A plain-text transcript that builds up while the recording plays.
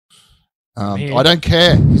I don't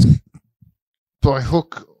care. By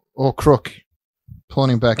hook or crook,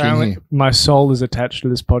 pulling him back in here. My soul is attached to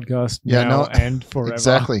this podcast now and forever.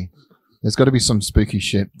 Exactly. There's got to be some spooky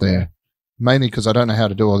shit there. Mainly because I don't know how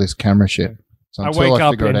to do all this camera shit. So I wake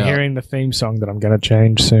up and hearing the theme song that I'm going to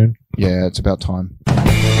change soon. Yeah, it's about time.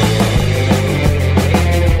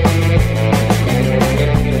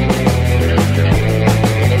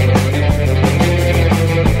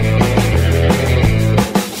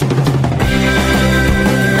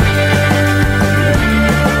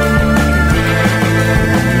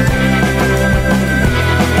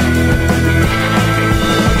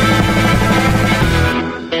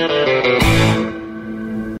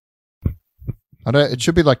 It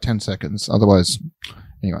should be like 10 seconds. Otherwise,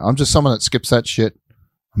 anyway, I'm just someone that skips that shit.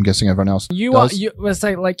 I'm guessing everyone else does.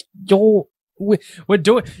 We're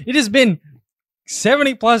doing, it has been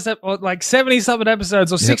 70 plus, or like 70 something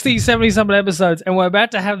episodes, or 60, 70 something episodes, and we're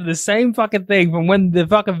about to have the same fucking thing from when the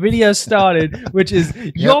fucking video started, which is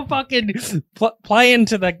you're fucking playing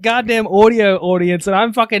to the goddamn audio audience, and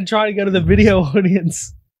I'm fucking trying to go to the video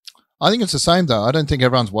audience. I think it's the same though. I don't think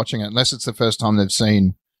everyone's watching it unless it's the first time they've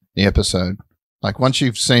seen the episode. Like, once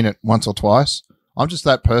you've seen it once or twice, I'm just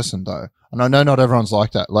that person, though. And I know not everyone's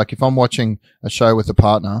like that. Like, if I'm watching a show with a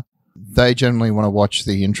partner, they generally want to watch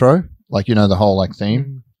the intro. Like, you know, the whole, like,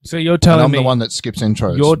 theme. So you're telling me... I'm the one that skips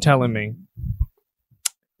intros. You're telling me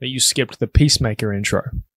that you skipped the Peacemaker intro.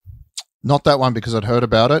 Not that one, because I'd heard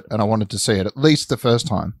about it, and I wanted to see it at least the first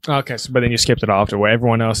time. Okay, so but then you skipped it after, where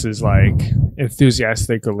everyone else is, like,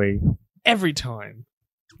 enthusiastically every time.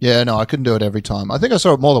 Yeah, no, I couldn't do it every time. I think I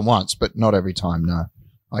saw it more than once, but not every time, no.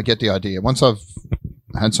 I get the idea. Once I've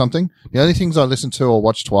had something, the only things I listen to or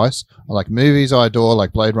watch twice are like movies I adore,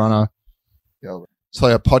 like Blade Runner. It's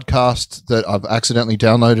like a podcast that I've accidentally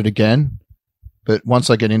downloaded again, but once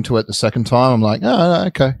I get into it the second time, I'm like, oh,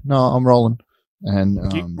 okay, no, I'm rolling. And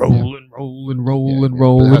rolling.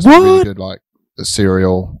 What? That's really good, like the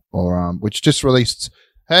Serial, or which just released.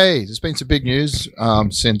 Hey, there's been some big news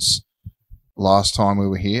since last time we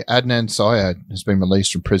were here. Adnan Syed has been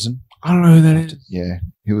released from prison. I don't know who that is. Yeah,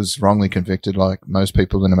 he was wrongly convicted, like most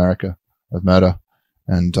people in America, of murder.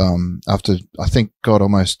 And after, I think,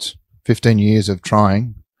 almost 15 years of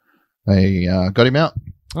trying, they got him out.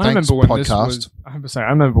 I remember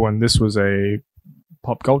when this was a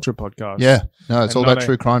pop culture podcast. Yeah, no, it's all about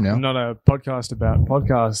true crime now. Not a podcast about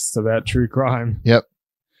podcasts about true crime. Yep.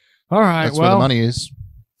 All right, that's where the money is.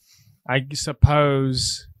 I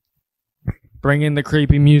suppose... Bring in the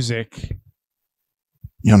creepy music.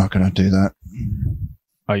 You're not going to do that.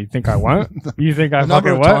 Oh, you think I won't? You think I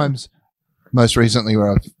fucking won't? Times, most recently,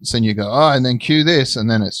 where I've seen you go, and then cue this, and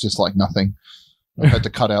then it's just like nothing. I've had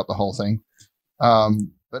to cut out the whole thing.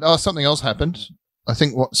 But something else happened. I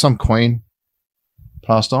think some Queen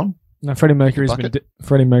passed on. No, Freddie Mercury's been dead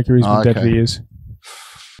for years.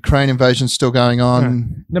 Ukraine invasion's still going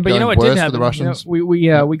on. No, but you know what did happen? The Russians.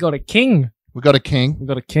 We got a king. We got a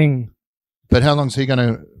king. But how long is he going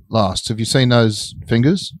to last? Have you seen those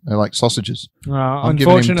fingers? They're like sausages.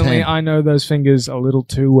 Unfortunately, I know those fingers a little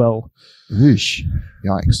too well. Oosh.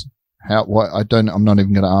 Yikes. I'm not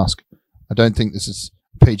even going to ask. I don't think this is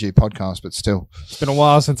a PG podcast, but still. It's been a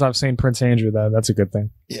while since I've seen Prince Andrew, though. That's a good thing.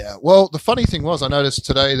 Yeah. Well, the funny thing was, I noticed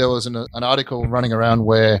today there was an article running around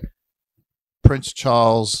where Prince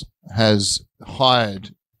Charles has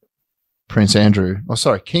hired Prince Andrew. Oh,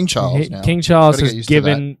 sorry, King Charles now. King Charles has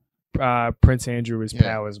given... Prince Andrew his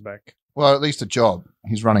powers back. Well, at least a job.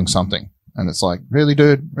 He's running something. And it's like, really,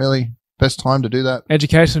 dude? Really? Best time to do that?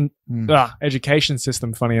 Education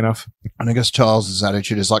system, funny enough. And I guess Charles's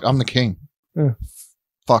attitude is like, I'm the king. Yeah.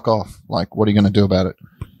 Fuck off. Like, what are you going to do about it?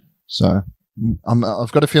 So,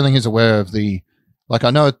 I've got a feeling he's aware of I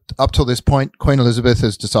know up till this point, Queen Elizabeth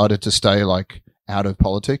has decided to stay, out of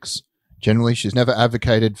politics. Generally, she's never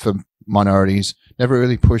advocated for minorities, never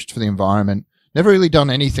really pushed for the environment. Never really done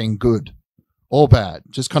anything good or bad.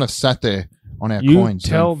 Just kind of sat there on our coins. You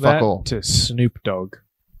tell that all. To Snoop Dogg.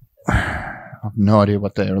 I have no idia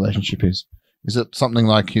what their relationship is. Is it something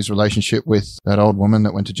like his relationship with that old woman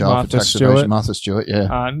that went to jail for tax evasion? Martha Stewart,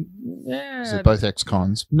 yeah. Yeah. They're both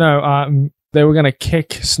ex-cons. No, they were going to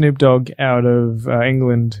kick Snoop Dogg out of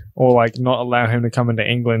England, or not allow him to come into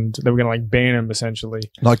England. They were going to ban him, essentially.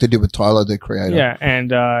 Like they did with Tyler, the creator. Yeah, and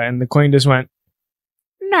the Queen just went,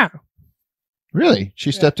 no. Really?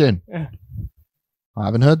 She stepped in? Yeah. I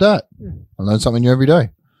haven't heard that. I learn something new every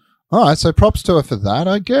day. All right, so props to her for that,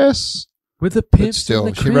 I guess. With the pips, but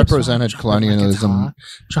still, she represented colonialism.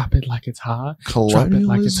 Drop it like it's hot. Colonialism, drop it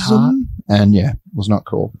like it's hot. And was not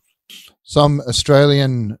cool. Some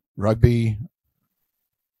Australian rugby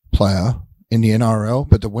player in the NRL,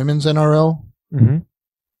 but the women's NRL. Mm-hmm.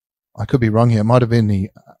 I could be wrong here. It might have been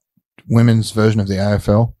the women's version of the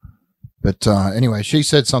AFL. But anyway, she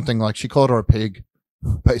said something like she called her a pig,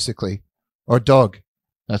 basically, or a dog.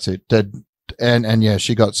 That's it. Dead. And yeah,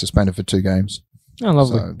 she got suspended for 2 games. Oh,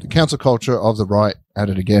 lovely. So the cancel culture of the right at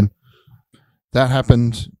it again. That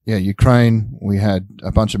happened. Yeah, Ukraine. We had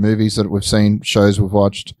a bunch of movies that we've seen, shows we've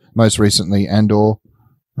watched. Most recently, Andor.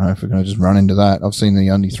 I don't know if we're going to just run into that. I've seen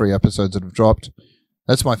the only 3 episodes that have dropped.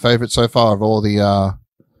 That's my favorite so far of all the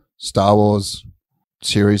Star Wars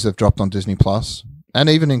series they've dropped on Disney Plus, and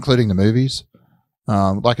even including the movies.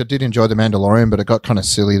 Like I did enjoy The Mandalorian, but it got kind of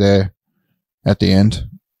silly there at the end.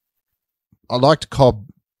 I liked Cobb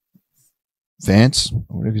Vance,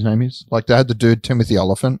 or whatever his name is. Like they had the dude Timothy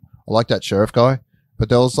Oliphant. I like that sheriff guy, but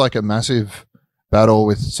there was like a massive battle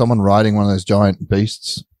with someone riding one of those giant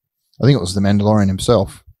beasts. I think it was the Mandalorian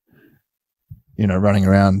himself, you know, running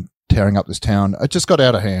around tearing up this town. It just got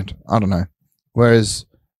out of hand. I don't know. Whereas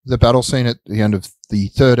the battle scene at the end of the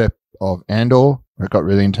 3rd ep of Andor, where it got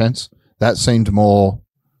really intense, that seemed more,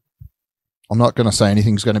 I'm not going to say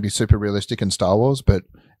anything's going to be super realistic in Star Wars, but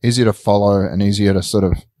easier to follow and easier to sort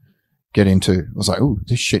of get into. I was like, oh,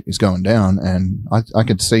 this shit is going down, and I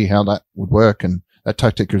could see how that would work, and that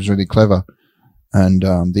tactic was really clever. And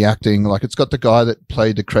the acting, like it's got the guy that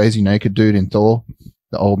played the crazy naked dude in Thor,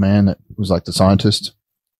 the old man that was like the scientist.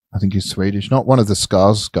 I think he's Swedish, not one of the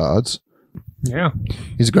Skarsgårds. Yeah.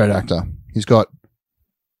 He's a great actor. He's got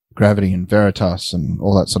Gravity and Veritas and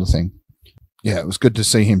all that sort of thing. Yeah, it was good to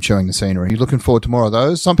see him chewing the scenery. You're looking forward to more of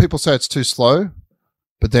those. Some people say it's too slow,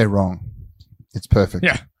 but they're wrong. It's perfect.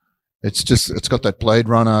 Yeah. It's got that Blade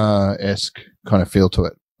Runner-esque kind of feel to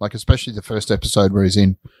it. Like especially the first episode where he's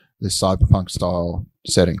in this cyberpunk style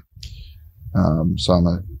setting. So I'm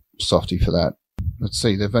a softie for that. Let's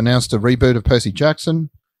see. They've announced a reboot of Percy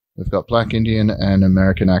Jackson. They've got Black, Indian, and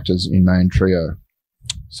American actors in main trio.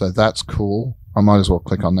 So that's cool. I might as well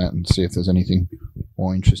click on that and see if there's anything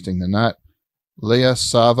more interesting than that. Leah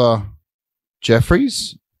Sava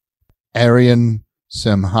Jeffries, Arian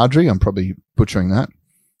Semhadri, I'm probably butchering that.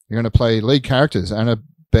 You're going to play lead characters,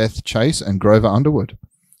 Annabeth Chase and Grover Underwood.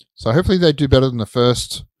 So hopefully they do better than the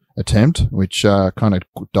first attempt, which kind of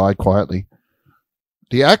died quietly.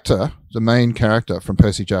 The actor, the main character from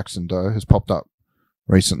Percy Jackson, though, has popped up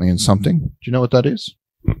recently in something. Do you know what that is?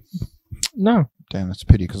 No. Damn, that's a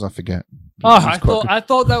pity because I forget. Oh, I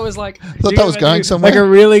thought that was like. I thought that was going somewhere. Like a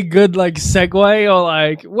really good like segue, or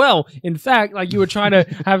like, well, in fact, like you were trying to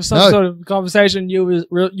have some sort of conversation. Your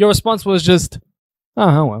response was just,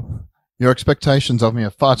 oh well. Your expectations of me are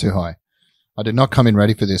far too high. I did not come in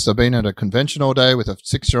ready for this. I've been at a convention all day with a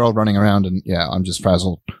 6-year-old running around, and yeah, I'm just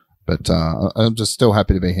frazzled. But I'm just still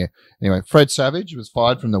happy to be here. Anyway, Fred Savage was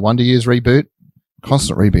fired from the Wonder Years reboot.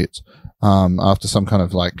 Constant reboots after some kind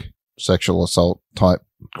of like sexual assault type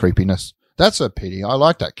creepiness. That's a pity. I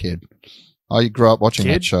like that kid. I grew up watching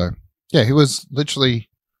that show. Yeah, he was literally,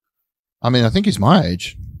 I mean, I think he's my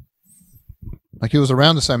age. Like he was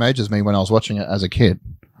around the same age as me when I was watching it as a kid.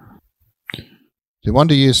 The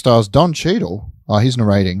Wonder Years stars Don Cheadle. Oh, he's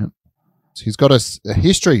narrating. He's got a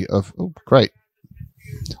history of, oh, great.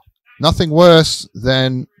 Nothing worse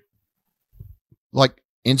than like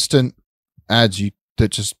instant ads that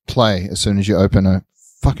just play as soon as you open a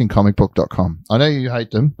fucking comicbook.com. I know you hate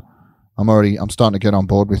them. I'm starting to get on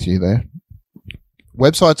board with you there.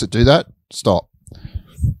 Websites that do that, stop.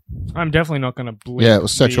 I'm definitely not going to believe. Yeah, it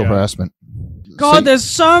was sexual harassment. God, see, there's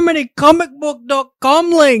so many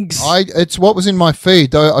comicbook.com links. It's what was in my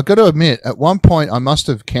feed, though. I got to admit, at one point I must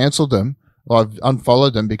have cancelled them. Or I've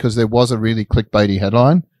unfollowed them because there was a really clickbaity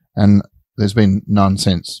headline, and there's been none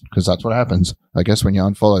since because that's what happens, I guess, when you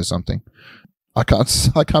unfollow something. I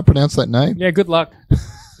can't pronounce that name. Yeah, good luck.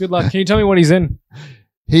 Good luck. Can you tell me what he's in?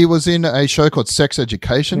 He was in a show called Sex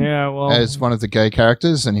Education as one of the gay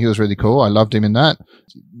characters, and he was really cool. I loved him in that.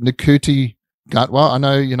 Nikuti Gatwa, I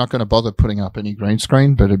know you're not going to bother putting up any green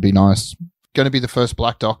screen, but it'd be nice. Going to be the first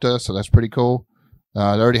black doctor, so that's pretty cool. They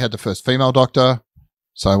already had the first female doctor,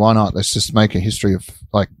 so why not? Let's just make a history of,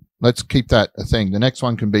 like, let's keep that a thing. The next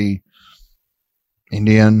one can be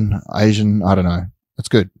Indian, Asian, I don't know. That's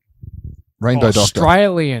good. Rainbow Doctor.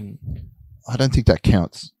 Australian. I don't think that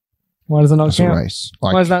counts. Why does it not as count? A race.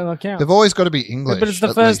 Like, why does that not count? They've always got to be English. But it's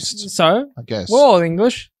the first, least, so? I guess. We're all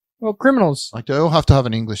English. Well, criminals. Like, they all have to have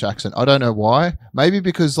an English accent. I don't know why. Maybe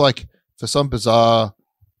because, like, for some bizarre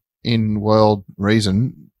in-world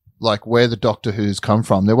reason, like where the Doctor Who's come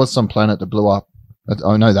from, there was some planet that blew up.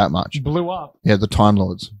 I know that much. Blew up? Yeah, the Time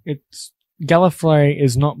Lords. It's Gallifrey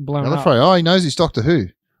is not blown up. Gallifrey, oh, he knows he's Doctor Who.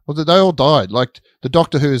 Well, they all died. Like, the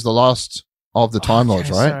Doctor Who is the last of the Time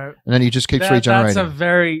Lords, Okay, right? so And then he just keeps regenerating. it's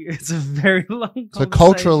a very long So conversation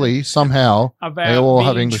culturally, somehow, about they all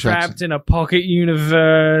have being English trapped accents. in a pocket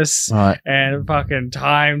universe Right. and fucking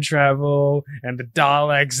time travel and the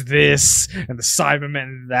Daleks this and the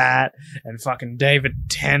Cybermen that and fucking David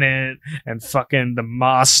Tennant and fucking the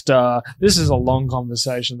Master. This is a long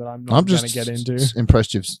conversation that I'm not I'm going just to get into.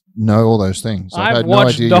 impressed you know all those things. I I've had no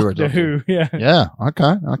watched idea you were a Doctor doctor. Who. Yeah, Yeah.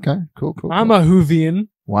 Okay. Cool. I'm a Whovian.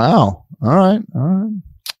 Wow. All right.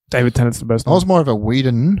 David Tennant's the best. I was more of a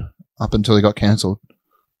Whedon up until he got cancelled.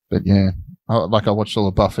 But yeah, I watched all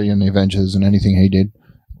the Buffy and the Avengers and anything he did,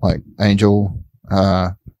 like Angel,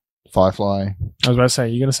 Firefly. I was about to say,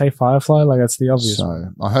 you're going to say Firefly? Like, that's the obvious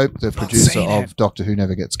one. So I hope the producer seen of Doctor Who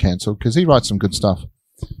never gets cancelled because he writes some good stuff.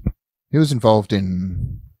 He was involved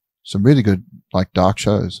in some really good, like, dark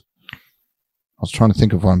shows. I was trying to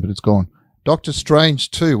think of one, but it's gone. Doctor Strange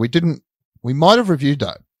 2. We might have reviewed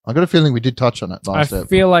that. I got a feeling we did touch on it I last episode.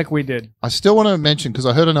 feel like we did. I still want to mention, because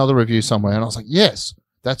I heard another review somewhere, and I was like, yes,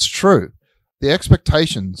 that's true. The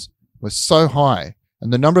expectations were so high,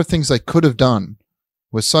 and the number of things they could have done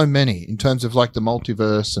were so many in terms of, like, the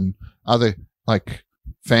multiverse and other, like,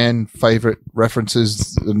 fan favorite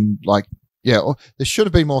references. And, like, yeah, there should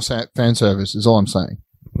have been more fan service, is all I'm saying.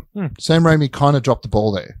 Sam Raimi kind of dropped the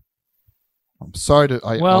ball there. I'm sorry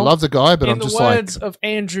I love the guy, but I'm just like, in the words of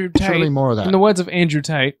Andrew Tate, surely more of that. in the words of Andrew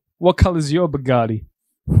Tate, what color's your Bugatti?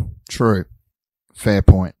 True. Fair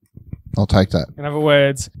point. I'll take that. In other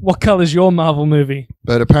words, what color's your Marvel movie?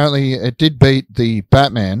 But apparently it did beat the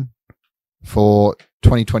Batman for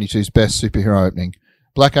 2022's best superhero opening.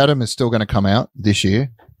 Black Adam is still going to come out this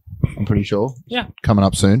year, I'm pretty sure. Yeah. Coming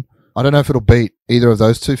up soon. I don't know if it'll beat either of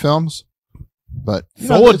those two films, but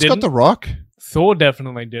Thor it's got didn't. The Rock. Thor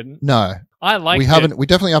definitely didn't. No, I liked we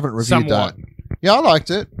definitely haven't reviewed somewhat. that. Yeah, I liked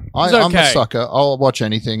it. was I'm a okay. sucker. I'll watch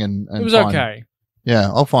anything and it. It was find, okay. Yeah,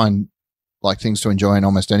 I'll find like things to enjoy in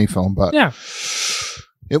almost any film, but Yeah.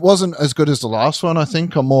 it wasn't as good as the last one. I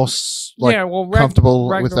think I'm more Yeah, well, comfortable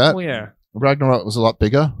with that. Well, yeah. Ragnarok was a lot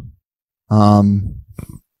bigger. The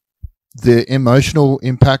emotional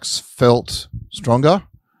impacts felt stronger.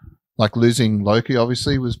 Like losing Loki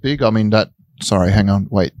obviously was big. I mean that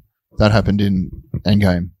happened in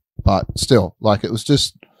Endgame. But still, like it was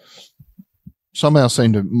just somehow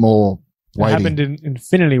seemed more It weighty. happened in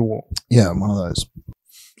Infinity War. Yeah, one of those.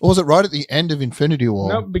 Or was it right at the end of Infinity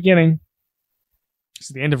War? Nope, beginning.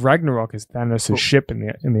 So the end of Ragnarok is Thanos' ship in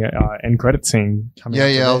the end credit scene. Coming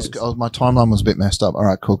Yeah, up I was my timeline was a bit messed up. All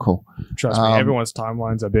right, cool. Trust me, everyone's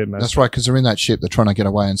timelines are a bit messed. That's right, because they're in that ship. They're trying to get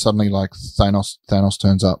away, and suddenly, like Thanos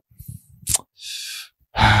turns up.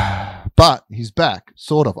 But he's back,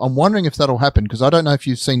 sort of. I'm wondering if that'll happen because I don't know if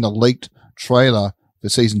you've seen the leaked trailer for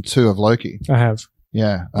season 2 of Loki. I have.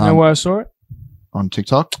 Yeah, You know where I saw it? on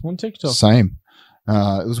TikTok. On TikTok. Same.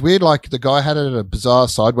 It was weird. Like the guy had it at a bizarre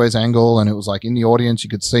sideways angle, and it was like in the audience you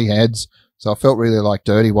could see heads. So I felt really like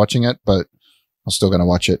dirty watching it, but I'm still going to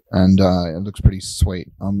watch it, and it looks pretty sweet.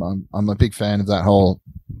 I'm a big fan of that whole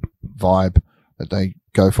vibe that they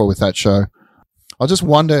go for with that show. I just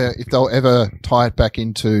wonder if they'll ever tie it back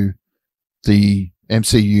into the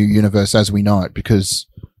MCU universe as we know it, because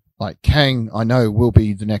like Kang, I know will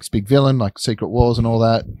be the next big villain, like Secret Wars and all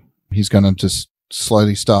that. He's going to just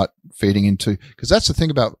slowly start feeding into, because that's the thing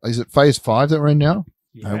about, is it Phase 5 that we're in now?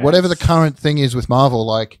 Whatever the current thing is with Marvel,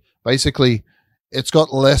 like basically it's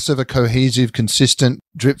got less of a cohesive, consistent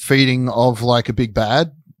drip feeding of like a big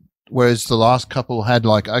bad, whereas the last couple had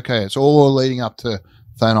like, okay, it's all leading up to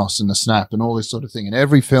Thanos and the snap and all this sort of thing, and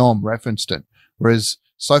every film referenced it, whereas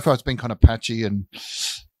so far it's been kind of patchy, and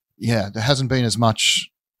yeah, there hasn't been as much,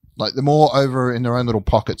 like they're more over in their own little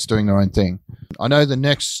pockets doing their own thing. I know the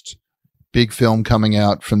next big film coming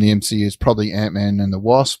out from the MCU is probably Ant-Man and the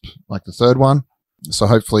Wasp, like the third one. So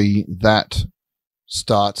hopefully that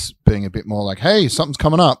starts being a bit more like, hey, something's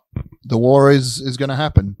coming up. The war is going to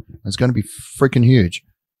happen. It's going to be freaking huge.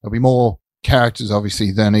 There'll be more characters,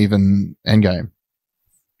 obviously, than even Endgame,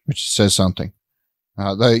 which says something.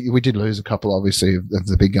 We did lose a couple, obviously, of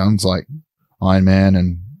the big guns like Iron Man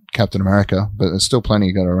and Captain America, but there's still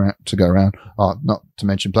plenty to go around. Oh, not to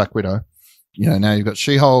mention Black Widow. You know, now you've got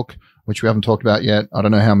She-Hulk, which we haven't talked about yet. I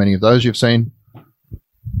don't know how many of those you've seen.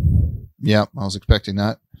 Yeah, I was expecting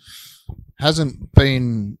that. Hasn't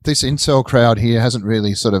been, this incel crowd here hasn't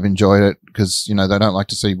really sort of enjoyed it because, you know, they don't like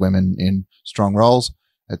to see women in strong roles.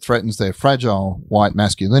 It threatens their fragile white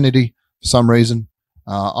masculinity for some reason.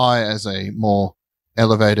 I, as a more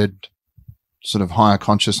elevated, sort of higher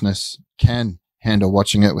consciousness, can handle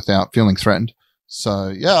watching it without feeling threatened. So,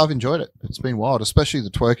 yeah, I've enjoyed it. It's been wild, especially the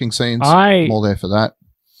twerking scenes. I'm all there for that.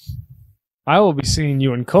 I will be seeing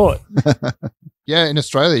you in court. Yeah, in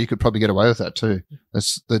Australia, you could probably get away with that too.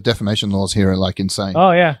 The defamation laws here are like insane.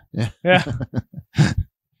 Oh, yeah. Yeah.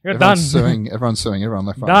 You're done. Everyone's suing everyone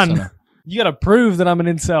left, right, Done. and center. You got to prove that I'm an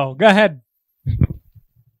incel. Go ahead.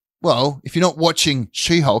 Well, if you're not watching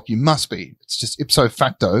She-Hulk, you must be. It's just ipso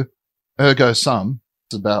facto, ergo sum.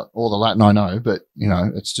 It's about all the Latin I know, but, you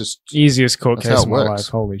know, it's just... Easiest court That's case how of it my works.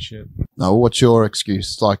 life. Holy shit. No, what's your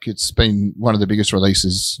excuse? Like, it's been one of the biggest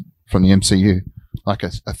releases from the MCU. Like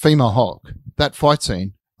a female Hulk. That fight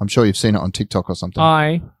scene, I'm sure you've seen it on TikTok or something.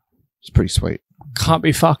 I It's pretty sweet. can't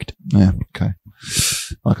be fucked. Yeah, okay.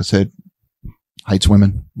 Like I said, hates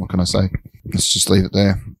women. What can I say? Let's just leave it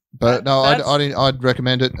there. But no, I'd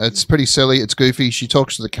recommend it. It's pretty silly. It's goofy. She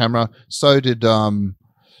talks to the camera. So did,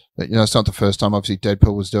 it's not the first time. Obviously,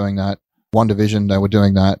 Deadpool was doing that. WandaVision, they were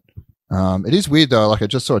doing that. It is weird, though. Like, I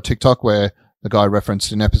just saw a TikTok where the guy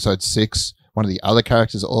referenced in episode 6, one of the other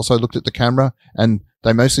characters also looked at the camera, and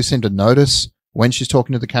they mostly seem to notice when she's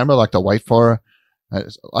talking to the camera, like they'll wait for her.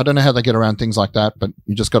 I don't know how they get around things like that, but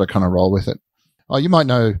you just got to kind of roll with it. Oh, you might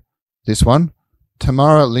know this one.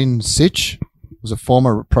 Tamara Lynn Sitch was a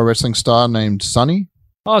former pro wrestling star named Sunny.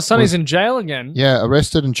 Oh, Sonny's in jail again. Yeah,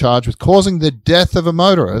 arrested and charged with causing the death of a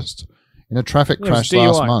motorist in a traffic Yeah, it was crash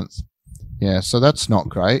last DUI. month. Yeah, so that's not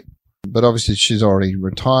great. But obviously she's already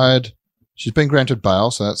retired. She's been granted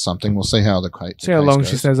bail, so that's something. We'll see how the case See how long goes.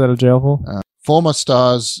 she stays out of jail for. Former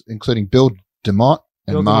stars, including Bill DeMott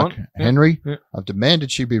and Bill Mark DeMott, Henry, yeah. have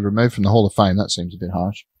demanded she be removed from the Hall of Fame. That seems a bit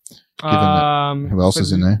harsh. Who else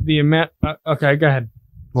is in there? The amount. Okay, go ahead.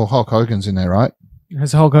 Well, Hulk Hogan's in there, right?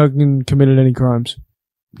 Has Hulk Hogan committed any crimes?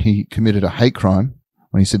 He committed a hate crime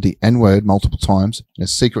when he said the N-word multiple times in a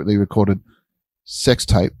secretly recorded sex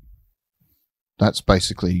tape. That's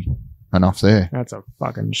basically enough there. That's a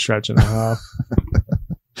fucking stretch and a half.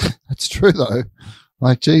 That's true, though.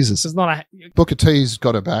 Like, This Jesus. is not a. Booker T's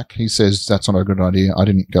got her back. He says that's not a good idea. I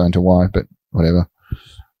didn't go into why, but whatever.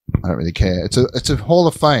 I don't really care. It's a Hall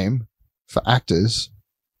of Fame for actors.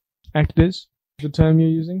 Actors, the term you're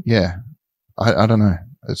using? Yeah. I don't know.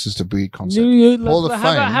 It's just a weird concept. Hall of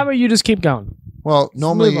How Fame. about you just keep going? Well, Let's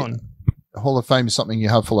normally, move on. Hall of Fame is something you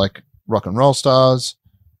have for like rock and roll stars,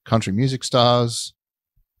 country music stars,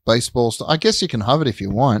 baseball stars. I guess you can have it if you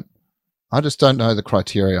want. I just don't know the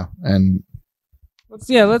criteria. And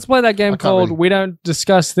Let's play that game I can't called really- We Don't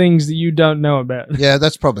Discuss Things That You Don't Know About. yeah,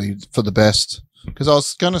 that's probably for the best. Because I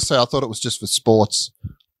was going to say I thought it was just for sports.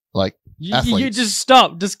 Like, You athletes. just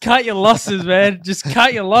stop. Just cut your losses, man. Just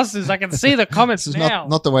cut your losses. I can see the comments this is now.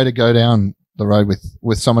 not the way to go down the road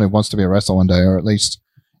with someone who wants to be a wrestler one day, or at least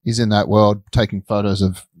is in that world taking photos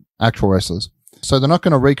of actual wrestlers. So they're not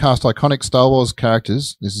going to recast iconic Star Wars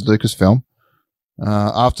characters. This is Lucasfilm.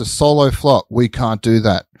 After Solo flop, we can't do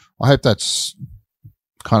that. I hope that's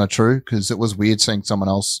kind of true, because it was weird seeing someone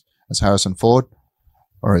else as Harrison Ford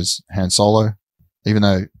or as Han Solo, even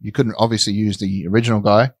though you couldn't obviously use the original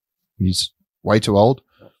guy. He's way too old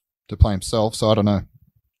to play himself, so I don't know.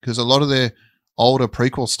 Because a lot of their older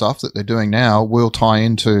prequel stuff that they're doing now will tie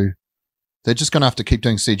into... They're just going to have to keep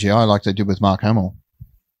doing CGI like they did with Mark Hamill,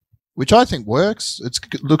 which I think works. It's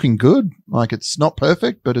looking good. Like, it's not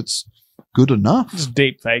perfect, but it's good enough. Just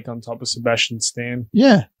deep fake on top of Sebastian Stan.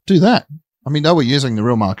 Yeah, do that. I mean, they were using the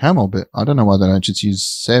real Mark Hamill, but I don't know why they don't just use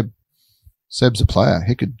Seb. Seb's a player.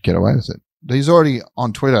 He could get away with it. He's already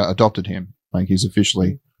on Twitter adopted him. Like, he's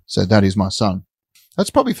officially said that is my son. That's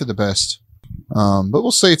probably for the best. But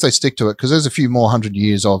we'll see if they stick to it, because there's a few more 100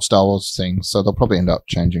 years of Star Wars things, so they'll probably end up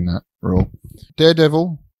changing that rule.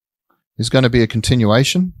 Daredevil is going to be a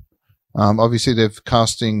continuation. Obviously, they're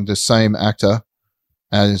casting the same actor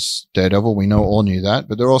as Daredevil. We all knew that,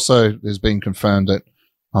 but there's been confirmed that,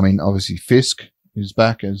 I mean, obviously Fisk is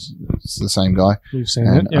back as it's the same guy. We've seen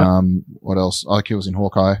And it. Yeah. what else? He was in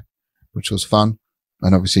Hawkeye, which was fun.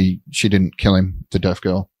 And obviously she didn't kill him, the deaf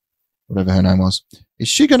girl, whatever her name was. Is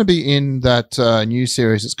she going to be in that new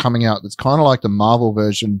series that's coming out that's kind of like the Marvel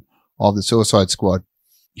version of the Suicide Squad?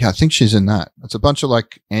 Yeah, I think she's in that. It's a bunch of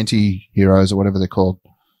like anti-heroes or whatever they're called.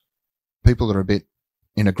 People that are a bit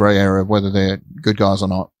in a grey area of whether they're good guys or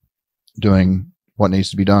not, doing what needs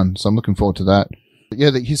to be done. So I'm looking forward to that. But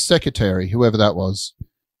yeah, his secretary, whoever that was,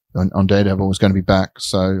 on Daredevil was going to be back.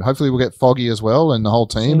 So hopefully we'll get Foggy as well and the whole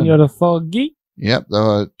team. And, Senor Foggy. yep, they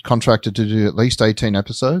were contracted to do at least 18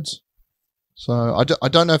 episodes. So I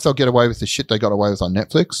don't know if they'll get away with the shit they got away with on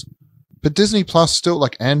Netflix. But Disney Plus still,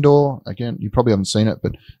 like Andor, again, you probably haven't seen it,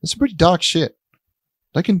 but it's some pretty dark shit.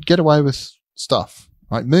 They can get away with stuff.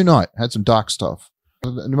 Like Moon Knight had some dark stuff.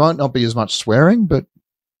 It might not be as much swearing, but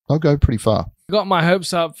they'll go pretty far. got my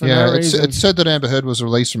hopes up for Yeah, no it's reason. said that Amber Heard was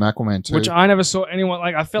released from Aquaman too. Which I never saw anyone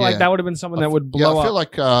like. I feel like Yeah. that would have been something that would blow I feel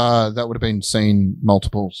up. like that would have been seen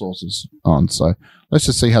multiple sources on. So let's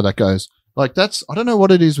just see how that goes. Like I don't know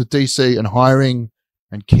what it is with DC and hiring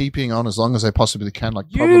and keeping on as long as they possibly can. Like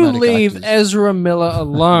You problematic leave actors. Ezra Miller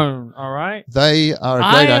alone, all right? They are a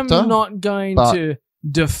I great am actor. not going but- to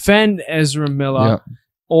defend Ezra Miller Yeah.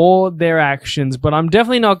 or their actions, but I'm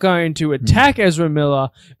definitely not going to Hmm. attack Ezra Miller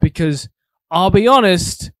because I'll be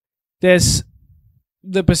honest, there's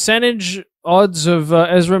the percentage odds of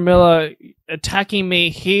Ezra Miller attacking me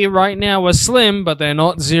here right now are slim, but they're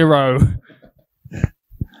not zero.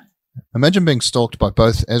 Imagine being stalked by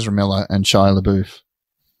both Ezra Miller and Shia LaBeouf.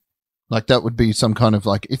 Like that would be some kind of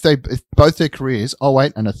like if both their careers. Oh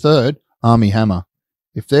wait, and a third, Army Hammer.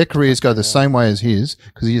 If their careers go the same way as his,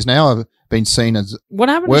 because he has now been seen as What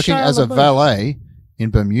happened working to Shia as a LaBeouf? valet in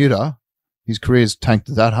Bermuda, his career's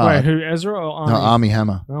tanked that Wait, hard. who, Ezra or Army? No, Army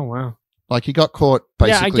Hammer. Oh, wow. Like he got caught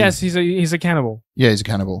basically. Yeah, I guess he's a cannibal. Yeah, he's a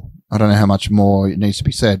cannibal. I don't know how much more it needs to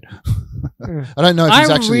be said. Yeah. I don't know if he's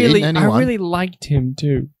actually eaten anyone. I really liked him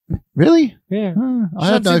too. Really? Yeah. I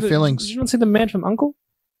had no feelings. Did you not see The Man from U.N.C.L.E.?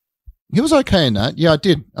 He was okay in that. Yeah, I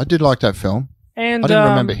did. I did like that film. And I didn't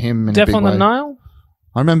remember him in a Death big on way. the Nile?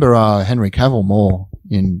 I remember Henry Cavill more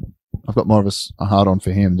in. I've got more of a hard on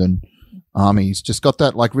for him than Army. He's just got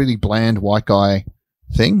that like really bland white guy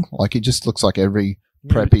thing. Like he just looks like every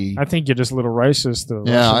preppy. I think you're just a little racist. To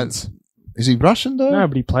Yeah, Russians. Is he Russian though? No,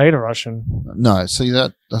 but he played a Russian. No, see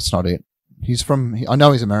that's not it. He's from. I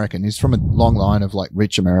know he's American. He's from a long line of like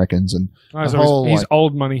rich Americans, and Oh, The so whole, he's like-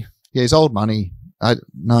 old money. yeah, he's old money.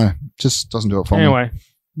 No, just doesn't do it for me. Anyway,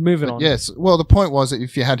 moving But on. yes. Well, the point was that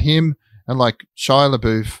if you had him and like Shia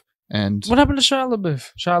LaBeouf and What happened to Shia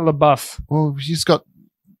LaBeouf? Shia LaBeouf. well, he's got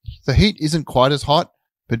the heat isn't quite as hot,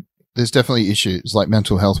 but there's definitely issues like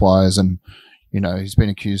mental health wise, and he's been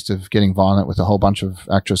accused of getting violent with a whole bunch of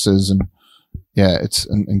actresses, and yeah, it's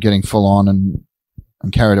and getting full on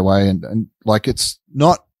and carried away, and like it's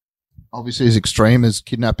not obviously as extreme as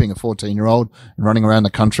kidnapping a 14-year-old and running around the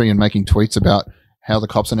country and making tweets about how the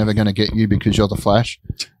cops are never going to get you because you're the Flash,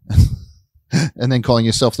 and then calling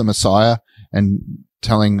yourself the Messiah and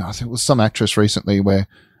telling, I think it was some actress recently where,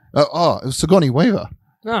 it was Sigourney Weaver.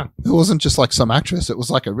 Ah, It wasn't just like some actress. It was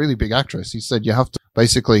like a really big actress. He said, you have to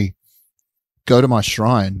basically go to my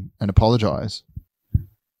shrine and apologize,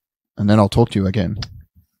 and then I'll talk to you again.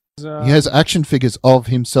 He has action figures of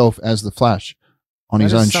himself as the Flash on That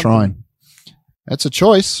his is own something. shrine. That's a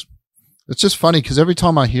choice. It's just funny because every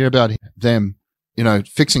time I hear about them,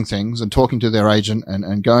 fixing things and talking to their agent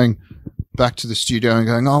and going back to the studio and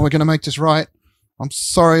going, oh, we're going to make this right. I'm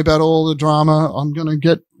sorry about all the drama. I'm going to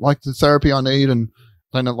get like the therapy I need. And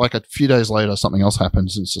then like a few days later, something else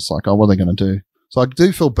happens. It's just like, oh, what are they going to do? So I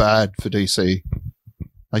do feel bad for DC.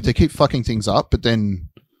 Like they keep fucking things up, but then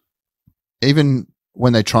even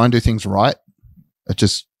when they try and do things right,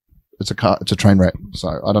 it's a train wreck. So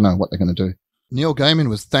I don't know what they're going to do. Neil Gaiman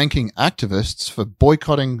was thanking activists for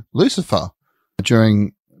boycotting Lucifer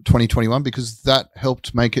during 2021 because that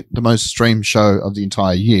helped make it the most streamed show of the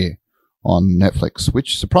entire year on Netflix,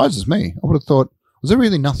 which surprises me. I would have thought, was there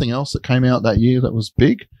really nothing else that came out that year that was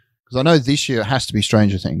big? Because I know this year it has to be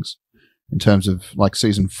Stranger Things in terms of like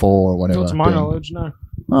season 4 or whatever. not to my being- knowledge, no.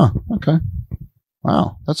 Oh, okay.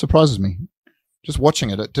 Wow, that surprises me. Just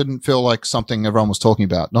watching it, it didn't feel like something everyone was talking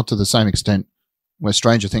about, not to the same extent where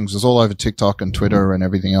Stranger Things was all over TikTok and Twitter and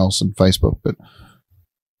everything else and Facebook, but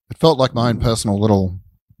it felt like my own personal little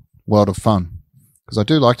world of fun because I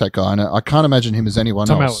do like that guy and I can't imagine him as anyone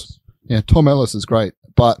Tom else. Ellis. Yeah, Tom Ellis is great,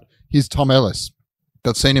 but he's Tom Ellis.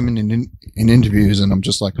 I've seen him in interviews and I'm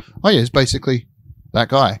just like, oh yeah, he's basically that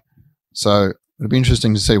guy. So it'll be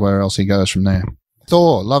interesting to see where else he goes from there.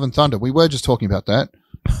 Thor, Love and Thunder. We were just talking about that.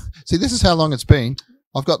 See, this is how long it's been.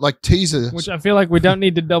 I've got like teasers. Which I feel like we don't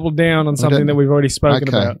need to double down on something don't- that we've already spoken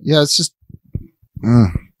about. Yeah, it's just.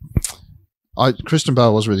 Christian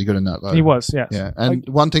Bale was really good in that though. He was, yes. Yeah, and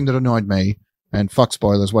one thing that annoyed me, and fuck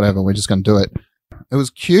spoilers, whatever, we're just going to do it. It was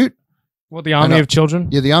cute. What, the Army And, of Children?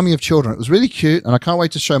 Yeah, the Army of Children. It was really cute, and I can't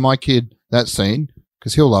wait to show my kid that scene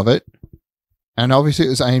because he'll love it. And obviously, it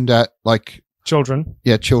was aimed at like Children.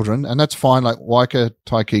 children, and that's fine. Like Waika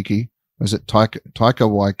Taikiki, or is it Taika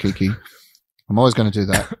Waikiki? I'm always going to do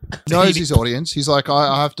that. He knows his audience. He's like,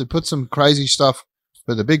 I have to put some crazy stuff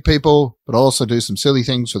for the big people, but also do some silly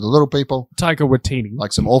things for the little people, Taika Waititi.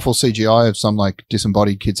 like some awful CGI of some like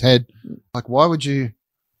disembodied kid's head. Like, why would you?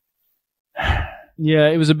 Yeah,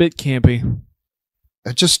 it was a bit campy.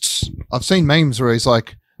 I've seen memes where he's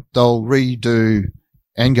like, they'll redo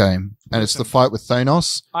Endgame, and it's the fight with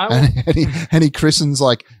Thanos, and he christens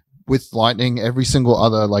like with lightning every single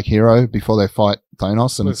other like hero before they fight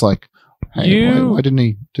Thanos, and it's like, hey, why didn't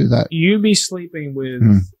he do that? You be sleeping with,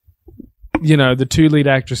 the two lead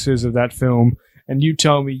actresses of that film, and you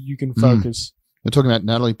tell me you can focus. We're talking about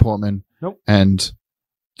Natalie Portman and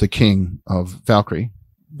the king of Valkyrie.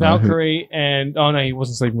 Valkyrie and oh no, he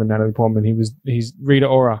wasn't sleeping with Natalie Portman. He's Rita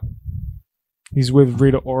Ora. He's with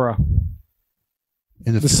Rita Ora.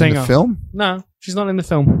 In the singer. In the film? No, she's not in the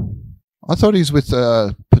film. I thought he's with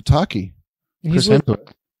Pataki. He's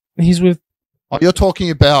with. Oh, you're talking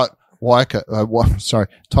about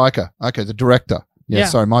Taika. Okay, the director. Yeah,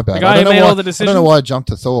 sorry, my bad. The guy who made all the decisions. I don't know why I jumped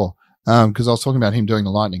to Thor because I was talking about him doing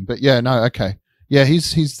the lightning. But yeah, no, okay. Yeah,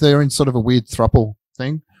 he's there in sort of a weird throuple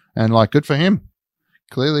thing, and like, good for him.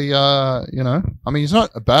 Clearly, I mean, he's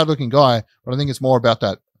not a bad-looking guy, but I think it's more about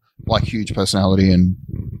that like huge personality and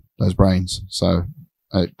those brains. So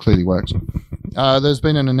it clearly works. There's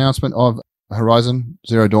been an announcement of Horizon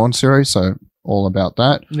Zero Dawn series, so all about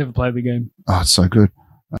that. Never played the game. Oh, it's so good.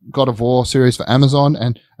 God of War series for Amazon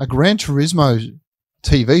and a Gran Turismo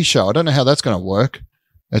TV show. I don't know how that's going to work.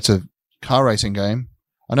 It's a car racing game.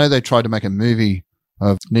 I know they tried to make a movie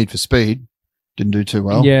of Need for Speed. Didn't do too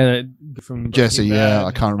well. Yeah, from Jesse. I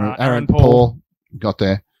can't remember. Aaron Paul got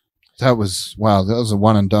there. That was a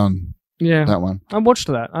one and done. Yeah, that one. I watched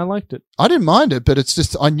that. I liked it. I didn't mind it, but it's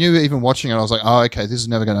just I knew even watching it, I was like, oh, okay, this is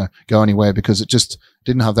never going to go anywhere because it just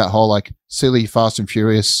didn't have that whole like silly Fast and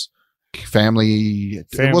Furious family.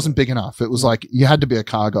 It wasn't big enough. It was like you had to be a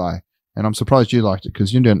car guy, and I'm surprised you liked it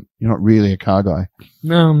because you're not really a car guy.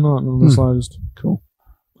 No, I'm not. Not the slightest. Cool.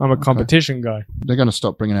 I'm a competition guy. They're going to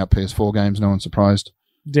stop bringing out PS4 games. No one's surprised.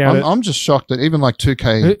 I'm just shocked that even like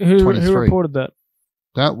 2K23. Who reported that?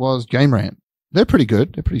 That was Game Rant. They're pretty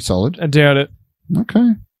good. They're pretty solid. I doubt it.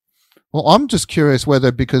 Okay. Well, I'm just curious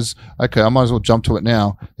whether because I might as well jump to it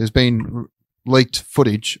now. There's been leaked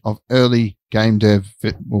footage of early game dev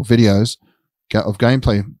videos of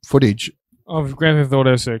gameplay footage of Grand Theft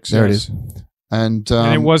Auto 6. There it is. And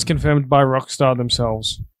it was confirmed by Rockstar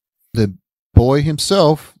themselves. The boy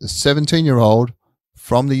himself, the 17-year-old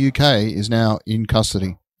from the UK, is now in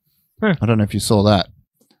custody. I don't know if you saw that.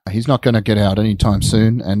 He's not going to get out anytime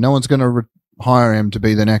soon, and no one's going to hire him to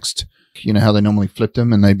be the next. You know how they normally flipped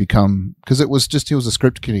him and they become because he was a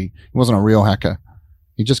script kiddie. He wasn't a real hacker.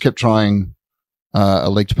 He just kept trying a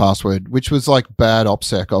leaked password, which was like bad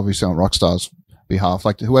OPSEC, obviously on Rockstar's behalf.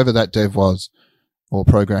 Like whoever that dev was or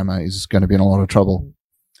programmer is going to be in a lot of trouble.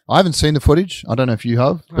 I haven't seen the footage. I don't know if you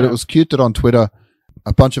have, but it was cute that on Twitter,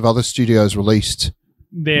 a bunch of other studios released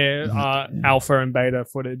their alpha and beta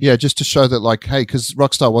footage. Yeah, just to show that, like, hey, because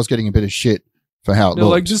Rockstar was getting a bit of shit for how it They're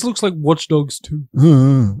looked. like, just looks like Watch Dogs 2.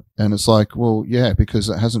 And it's like, well, yeah, because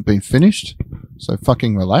it hasn't been finished. So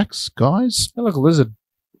fucking relax, guys. They're like a lizard.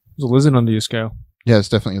 There's a lizard under your scale. Yeah, it's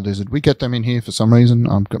definitely a lizard. We get them in here for some reason.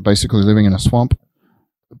 I'm basically living in a swamp.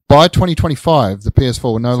 By 2025, the PS4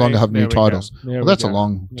 will no longer have new titles. Well, that's a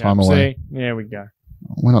long time away. There we go.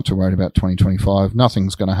 We're not too worried about 2025.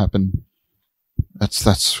 Nothing's going to happen. That's.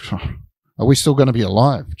 Are we still going to be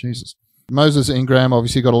alive? Jesus. Moses Ingram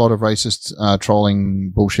obviously got a lot of racist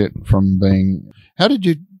trolling bullshit from being. How did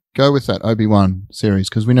you go with that Obi-Wan series?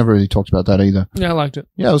 Because we never really talked about that either. Yeah, I liked it.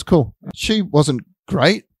 Yeah, it was cool. She wasn't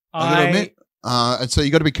great, I gotta admit. And so you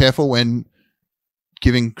got to be careful when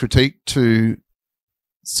giving critique to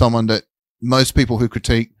someone that most people who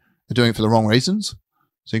critique are doing it for the wrong reasons.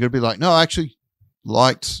 So you got to be like, no, I actually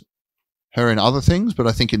liked her in other things, but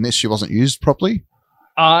I think in this she wasn't used properly.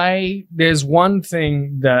 There's one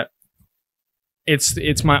thing that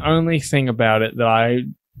it's my only thing about it that I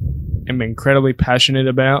am incredibly passionate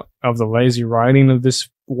about of the lazy writing of this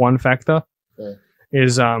one factor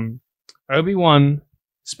is Obi-Wan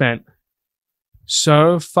spent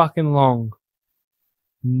so fucking long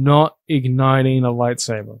not igniting a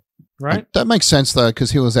lightsaber, right? That makes sense though,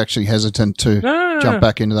 because he was actually hesitant to jump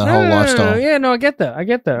back into that whole lifestyle. Yeah, no, I get that,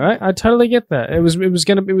 right? I totally get that. It was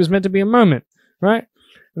meant to be a moment, right?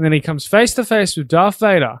 And then he comes face to face with Darth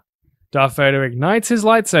Vader. Darth Vader ignites his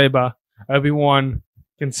lightsaber. Obi-Wan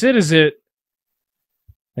considers it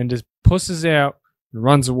and just pusses out and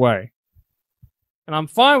runs away. And I'm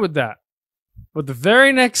fine with that. But the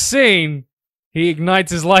very next scene, he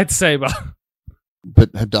ignites his lightsaber.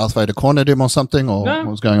 But had Darth Vader cornered him or something, or what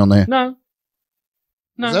was going on there? No.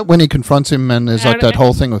 Is that when he confronts him and there's like that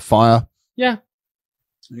whole thing with fire? Yeah.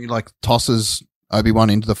 He like tosses Obi-Wan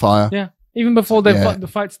into the fire. Yeah. Even before the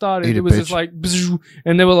fight started, it was just like,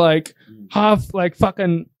 and they were like half like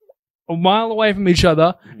fucking a mile away from each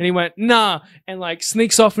other, and he went, nah, and like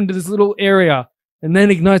sneaks off into this little area and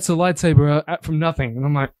then ignites the lightsaber from nothing. And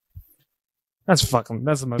I'm like,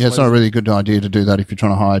 That's the most. Yeah, it's not a lazy- really good idea to do that if you're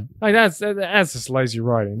trying to hide. Like that's just lazy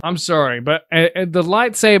writing. I'm sorry, but the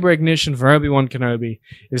lightsaber ignition for Obi-Wan Kenobi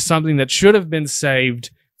is something that should have been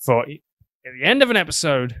saved for at the end of an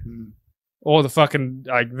episode or the fucking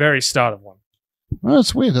like very start of one. Well,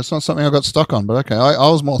 that's weird. That's not something I got stuck on, but okay. I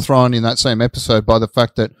was more thrown in that same episode by the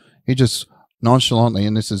fact that he just nonchalantly,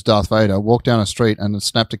 and this is Darth Vader, walked down a street and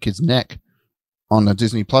snapped a kid's neck on a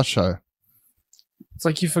Disney Plus show. It's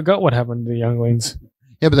like you forgot what happened to the younglings.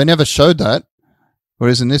 Yeah, but they never showed that.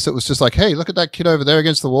 Whereas in this, it was just like, hey, look at that kid over there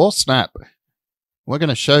against the wall. Snap. We're going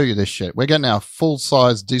to show you this shit. We're getting our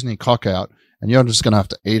full-size Disney cock out, and you're just going to have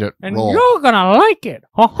to eat it And raw. you're gonna like it.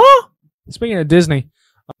 Ha-ha! Speaking of Disney,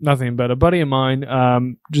 nothing but a buddy of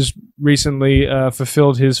mine just recently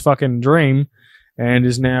fulfilled his fucking dream and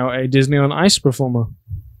is now a Disney on Ice performer.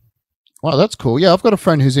 Wow, that's cool. Yeah, I've got a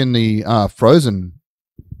friend who's in the Frozen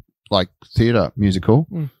theater musical.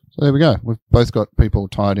 Mm. So there we go. We've both got people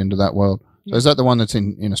tied into that world. So is that the one that's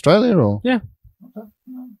in Australia or? Yeah.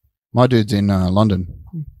 My dude's in London.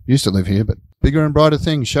 Used to live here, but bigger and brighter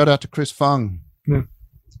things. Shout out to Chris Fung. Yeah.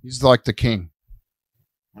 He's like the king.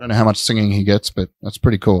 I don't know how much singing he gets, but that's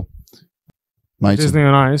pretty cool. Mates, Disney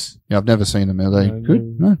on Ice. yeah, I've never seen them. Are they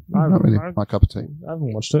good? No, not really. My cup of tea. I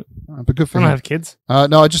haven't watched it. But good I for don't him. have kids.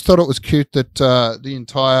 No, I just thought it was cute that the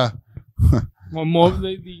entire Well,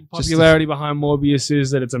 the popularity behind Morbius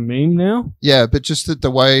is that it's a meme now. yeah, but just that the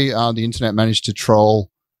way the internet managed to troll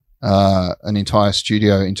an entire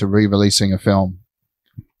studio into re-releasing a film.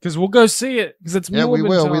 Because we'll go see it. Because it's Yeah, we Morbid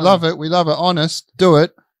will. time. We love it. We love it. Honest, do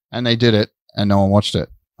it, and they did it, and no one watched it.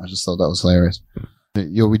 I just thought that was hilarious.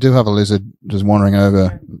 Yeah, we do have a lizard just wandering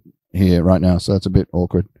over here right now, so that's a bit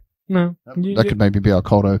awkward. No. That could maybe be our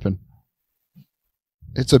cold open.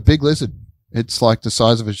 It's a big lizard. It's like the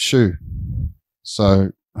size of a shoe.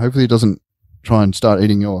 So hopefully it doesn't try and start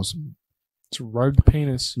eating yours. It's a rogue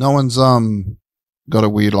penis. No one's got a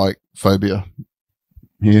weird phobia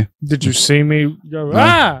here. Did you see me go, No.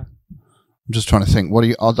 I'm just trying to think. What do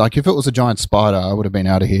you like? If it was a giant spider, I would have been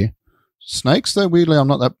out of here. Snakes, though, weirdly, I'm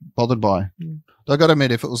not that bothered by. Mm. I got to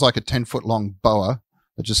admit, if it was like a 10-foot long boa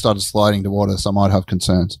that just started sliding to water, so I might have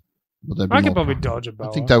concerns. But they'd be I could more- probably dodge a boa.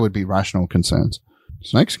 I think they would be rational concerns.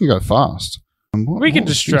 Snakes can go fast. And We can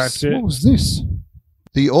was distract this? it. What was this?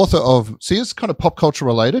 The author of... See, it's kind of pop culture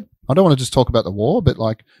related. I don't want to just talk about the war, but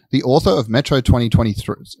the author of Metro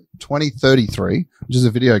 2033, which is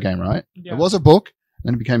a video game, right? Yeah. It was a book,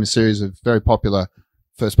 and it became a series of very popular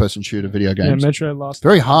first-person shooter video Yeah, games. Metro Last.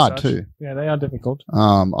 Very Light and hard, such. too. Yeah, they are difficult.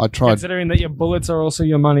 I tried... Considering that your bullets are also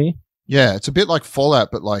your money. Yeah, it's a bit like Fallout,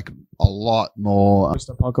 but a lot more...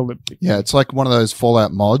 Post-apocalyptic. yeah, it's like one of those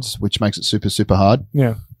Fallout mods, which makes it super, super hard.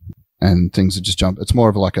 Yeah. And things that just jump. It's more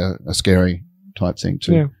of a scary type thing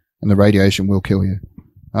too. Yeah. And the radiation will kill you.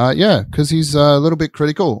 Yeah, because he's a little bit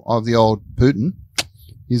critical of the old Putin.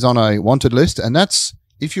 He's on a wanted list, and that's,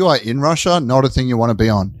 if you are in Russia, not a thing you want to be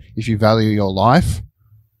on. If you value your life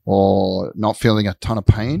or not feeling a ton of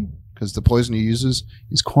pain, because the poison he uses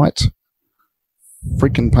is quite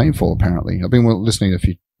freaking painful, apparently. I've been listening to a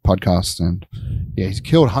few podcasts, and yeah, he's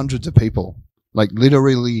killed hundreds of people.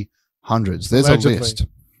 Literally hundreds. There's Allegedly. a list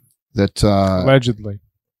that... Allegedly.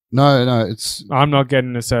 No, it's... I'm not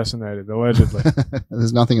getting assassinated. Allegedly.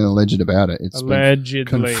 There's nothing alleged about it. It's been Allegedly.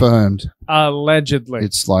 confirmed. Allegedly.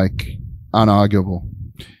 It's unarguable.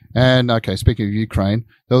 And okay, speaking of Ukraine,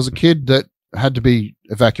 there was a kid that had to be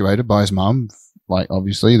evacuated by his mum.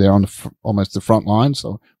 Obviously, they're on almost the front line,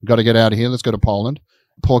 so we've got to get out of here. Let's go to Poland.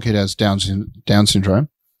 Poor kid has Down syndrome.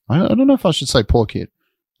 I don't know if I should say poor kid.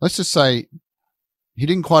 Let's just say he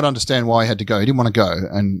didn't quite understand why he had to go. He didn't want to go,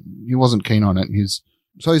 and he wasn't keen on it.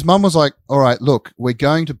 So his mum was like, all right, look, we're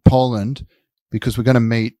going to Poland because we're going to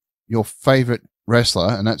meet your favorite wrestler,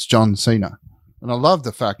 and that's John Cena. And I love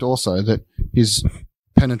the fact also that he's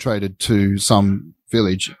penetrated to some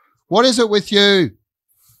village. What is it with you?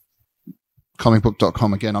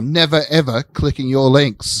 Comicbook.com again. I'm never, ever clicking your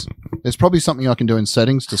links. There's probably something I can do in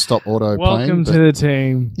settings to stop auto playing. Welcome to the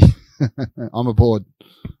team. I'm aboard.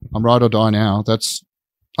 I'm ride or die now.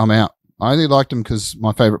 I'm out. I only liked them because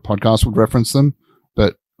my favorite podcast would reference them,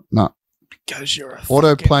 but no. Because you're a Auto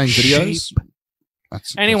fucking playing sheep. videos.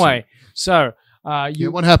 Anyway, so yeah,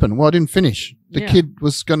 what happened? Well, I didn't finish. The Yeah. kid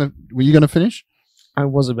was were you gonna finish? I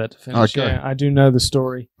was about to finish. Okay. Yeah, I do know the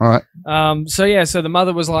story. All right. So the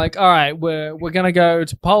mother was like, "All right, we're gonna go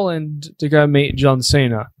to Poland to go meet John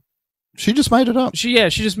Cena." She just made it up. She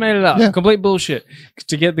just made it up. Yeah. Complete bullshit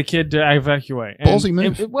to get the kid to evacuate. And Ballsy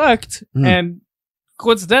move. It worked, Mm. and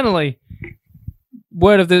coincidentally,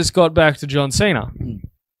 word of this got back to John Cena.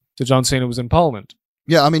 So John Cena was in Poland.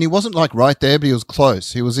 Yeah, I mean, he wasn't like right there, but he was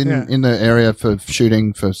close. He was in the area for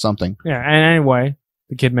shooting for something. Yeah, and anyway,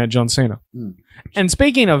 the kid met John Cena. Mm. And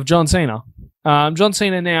speaking of John Cena, John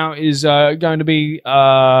Cena now is going to be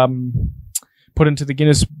put into the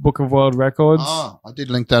Guinness Book of World Records. Oh, I did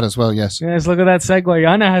link that as well, yes. Yes, look at that segue.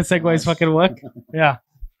 I know how segues fucking work. Yeah.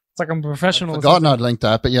 It's like I'm a professional. I'd forgotten I'd linked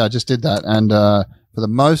that, but yeah, I just did that. And for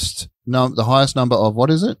the highest number of, what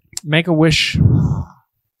is it? Make-A-Wish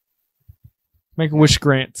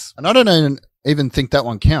grants. And I don't even think that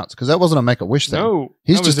one counts because that wasn't a Make-A-Wish thing. No.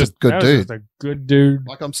 He's just a good dude. Just a good dude.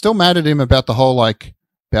 Like, I'm still mad at him about the whole, like,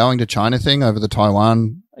 bowing to China thing over the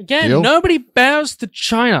Taiwan Again, deal. nobody bows to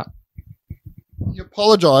China. He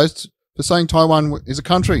apologized for saying Taiwan is a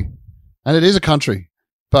country. And it is a country.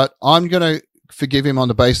 But I'm going to forgive him on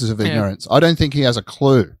the basis of ignorance. I don't think he has a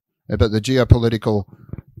clue about the geopolitical,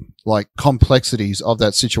 like, complexities of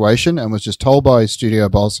that situation and was just told by his studio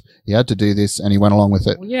boss he had to do this and he went along with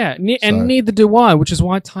it. Well, yeah, and neither do I, which is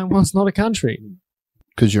why Taiwan's not a country.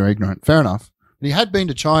 Because you're ignorant. Fair enough. But he had been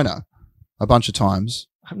to China a bunch of times.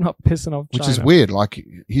 I'm not pissing off China. Which is weird. Like,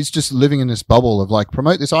 he's just living in this bubble of, like,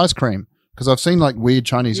 promote this ice cream. Because I've seen, like, weird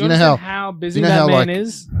Chinese. You know how busy that man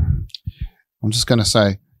is? I'm just going to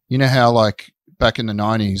say, you know how, like, back in the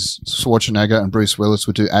 90s, Schwarzenegger and Bruce Willis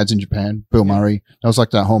would do ads in Japan? Bill Murray. That was,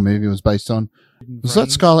 like, that whole movie was based on. Was that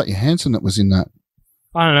Scarlett Johansson that was in that?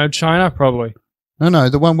 I don't know. China, probably. No.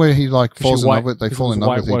 The one where he, like, falls in love with, they fall in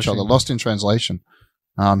love with each other. Them. Lost in Translation.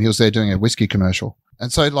 He was there doing a whiskey commercial.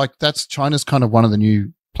 And so, like, China's kind of one of the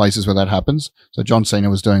new places where that happens. So John Cena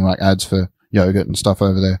was doing, like, ads for yogurt and stuff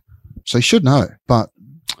over there. So he should know, but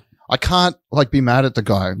I can't, like, be mad at the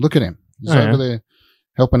guy. Look at him. He's over there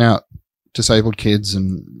helping out disabled kids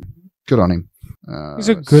and good on him. He's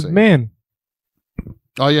a good man.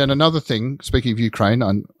 Oh, yeah. And another thing, speaking of Ukraine,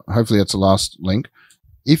 and hopefully that's the last link.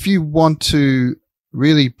 If you want to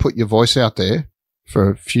really put your voice out there for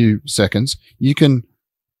a few seconds, you can,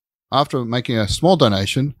 after making a small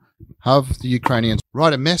donation, have the Ukrainians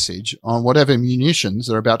write a message on whatever munitions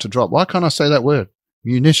they're about to drop. Why can't I say that word?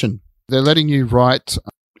 Munition. They're letting you write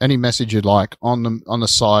any message you'd like on the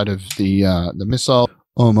side of the missile.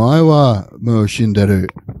 Omae wa mo shinderu.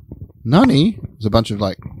 Nani? There's a bunch of,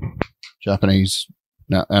 like, Japanese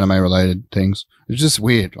anime related things. It's just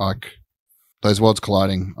weird, like those worlds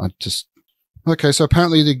colliding. Okay, so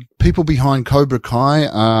apparently the people behind Cobra Kai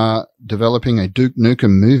are developing a Duke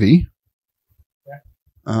Nukem movie.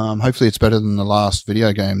 Hopefully it's better than the last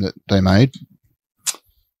video game that they made.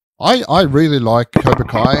 I really like Cobra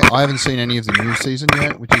Kai. I haven't seen any of the new season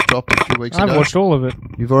yet, which has dropped a few weeks ago. I've watched all of it.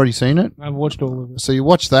 You've already seen it? I've watched all of it. So you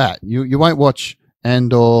watch that. You won't watch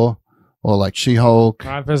Andor or, like, She-Hulk.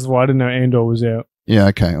 First of all, I didn't know Andor was out. Yeah,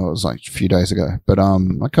 okay. Well, it was, like, a few days ago. But,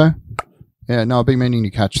 okay. Yeah, no, I've been meaning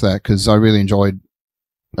to catch that because I really enjoyed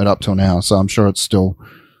it up till now. So I'm sure it's still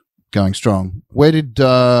going strong. Where did,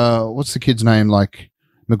 what's the kid's name? Like,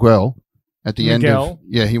 Miguel at the end of...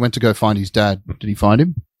 Yeah, he went to go find his dad. Did he find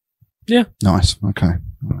him? Yeah. Nice. Okay.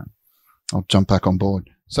 All right. I'll jump back on board.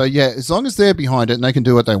 So, yeah, as long as they're behind it and they can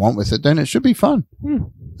do what they want with it, then it should be fun.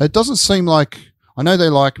 It doesn't seem like... I know they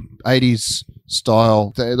like 80s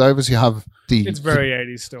style. They obviously have the... It's very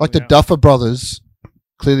 80s still. Like the Duffer Brothers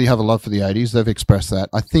clearly have a love for the 80s. They've expressed that.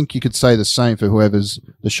 I think you could say the same for whoever's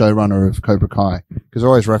the showrunner of Cobra Kai because they're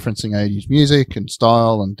always referencing 80s music and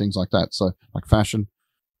style and things like that. So, like fashion.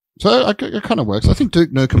 So it kind of works. I think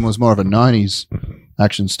Duke Nukem was more of a 90s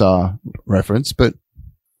action star reference, but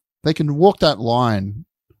they can walk that line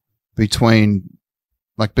between,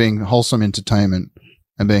 like, being wholesome entertainment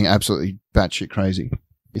and being absolutely batshit crazy,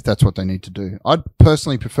 if that's what they need to do. I'd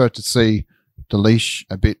personally prefer to see the leash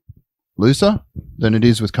a bit looser than it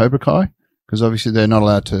is with Cobra Kai, because obviously they're not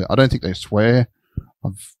allowed to, I don't think they swear.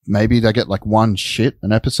 Maybe they get, like, one shit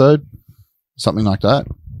an episode, something like that.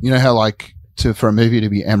 You know how, like, for a movie to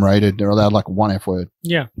be M-rated, they're allowed, like, one F word.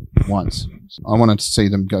 Yeah. Once. I wanted to see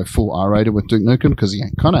them go full R-rated with Duke Nukem because he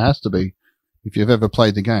kind of has to be. If you've ever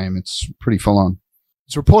played the game, it's pretty full on.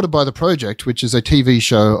 It's reported by The Project, which is a TV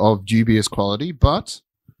show of dubious quality, but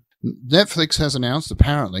Netflix has announced,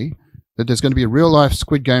 apparently, that there's going to be a real-life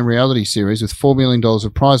Squid Game reality series with $4 million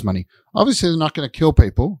of prize money. Obviously, they're not going to kill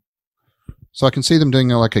people, so I can see them doing,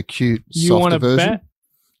 like, a cute, softer version. Bet?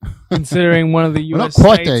 Considering one of the US not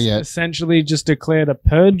quite states there yet. Essentially just declared a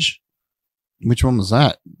purge. Which one was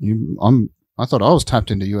that? I thought I was tapped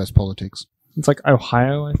into US politics. It's like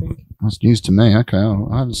Ohio, I think. That's news to me. Okay,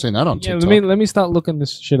 I haven't seen that on TikTok. Let me start looking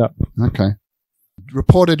this shit up. Okay.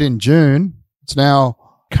 Reported in June. It's now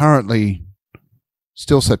currently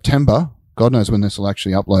still September. God knows when this will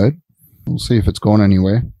actually upload. We'll see if it's gone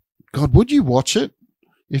anywhere. God, would you watch it?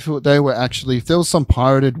 they were actually, if there was some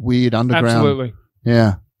pirated, weird underground. Absolutely.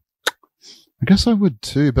 Yeah. I guess I would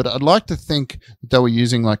too, but I'd like to think that they were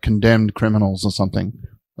using like condemned criminals or something,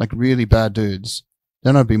 like really bad dudes.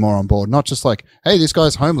 Then I'd be more on board. Not just like, hey, this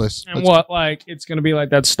guy's homeless. And like it's going to be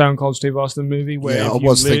like that Stone Cold Steve Austin movie where I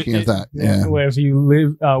was thinking of that. Yeah. Where if you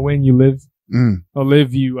live, when you live or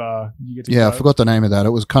live, you get to Yeah, go. I forgot the name of that.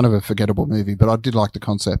 It was kind of a forgettable movie, but I did like the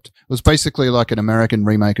concept. It was basically like an American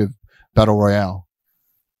remake of Battle Royale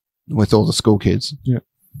with all the school kids. Yeah.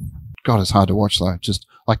 God, it's hard to watch though. Just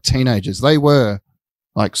like teenagers. They were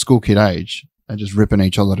like school kid age and just ripping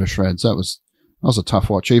each other to shreds. That was a tough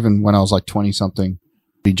watch. Even when I was like 20 something,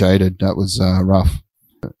 be jaded. That was rough.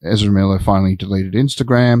 Ezra Miller finally deleted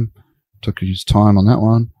Instagram. Took his time on that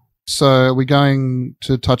one. So are we going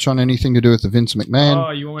to touch on anything to do with the Vince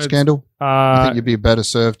McMahon scandal? I think you'd be better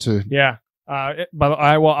served to. Yeah. But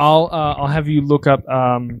I'll have you look up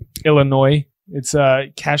Illinois. It's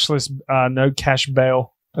cashless, no cash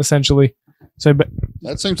bail, essentially. So, but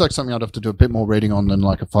that seems like something I'd have to do a bit more reading on than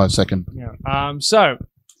like a 5-second. Yeah. So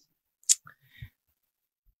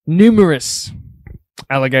numerous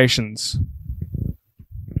allegations.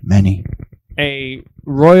 Many. A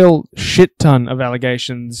royal shit ton of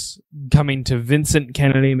allegations coming to Vincent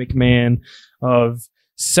Kennedy McMahon of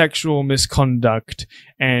sexual misconduct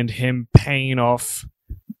and him paying off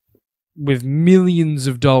with millions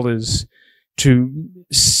of dollars to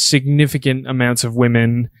significant amounts of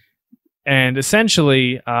women. And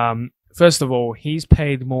essentially, first of all, he's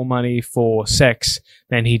paid more money for sex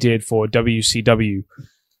than he did for WCW.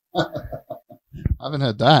 I haven't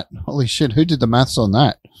heard that. Holy shit, who did the maths on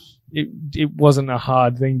that? It wasn't a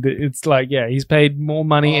hard thing. It's like, yeah, he's paid more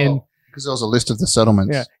money in... Because there was a list of the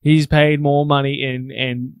settlements. Yeah, he's paid more money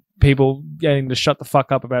in people getting to shut the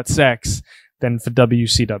fuck up about sex than for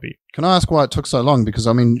WCW. Can I ask why it took so long? Because,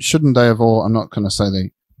 I mean, shouldn't they have all... I'm not going to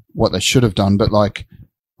say what they should have done, but, like,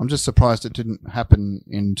 I'm just surprised it didn't happen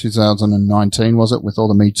in 2019, was it, with all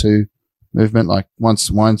the Me Too movement? Like, once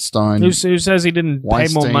Weinstein... Who says he didn't pay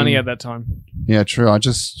more money at that time? Yeah, true. I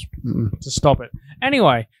just... To stop it.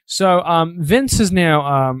 Anyway, so Vince has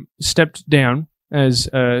now stepped down as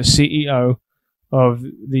CEO of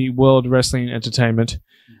the World Wrestling Entertainment,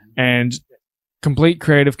 and complete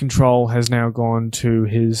creative control has now gone to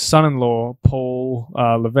his son-in-law, Paul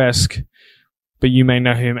Levesque, but you may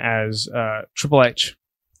know him as Triple H.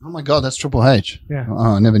 Oh my God, that's Triple H. Yeah.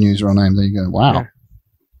 Oh, I never knew his real name. There you go. Wow. Yeah.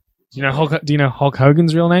 Do you know Hulk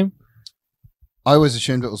Hogan's real name? I always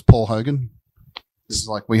assumed it was Paul Hogan. It's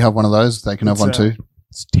like we have one of those. They can have one too.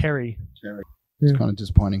 It's Terry. It's kind of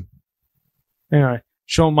disappointing. Anyway,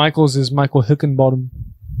 Shawn Michaels is Michael Hickenbottom.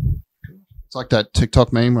 It's like that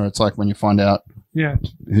TikTok meme where it's like when you find out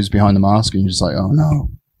who's behind the mask and you're just like, oh no.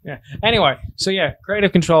 Yeah. Anyway, so yeah,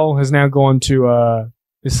 creative control has now gone to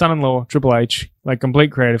his son-in-law, Triple H, like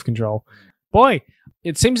complete creative control. Boy,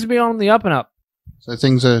 it seems to be on the up and up. So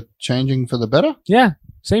things are changing for the better? Yeah,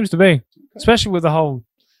 seems to be. Especially with the whole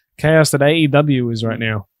chaos that AEW is right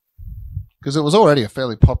now. Because it was already a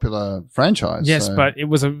fairly popular franchise. Yes, but it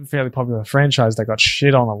was a fairly popular franchise that got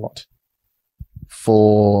shit on a lot.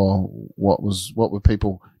 For what were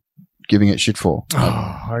people giving it shit for?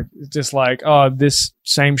 Just like, this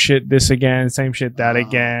same shit, this again, same shit, that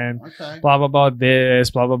again. Okay. Blah, blah, blah,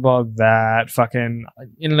 this, blah, blah, blah, that. Fucking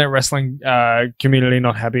internet wrestling community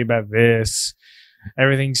not happy about this.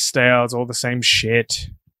 Everything's stale. It's all the same shit.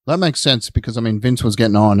 That makes sense because, I mean, Vince was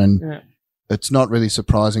getting on and it's not really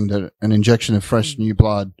surprising that an injection of fresh new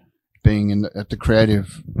blood being at the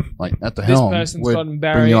creative, like at the helm, this person's would gotten bring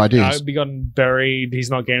buried. new ideas. Gotten buried. He's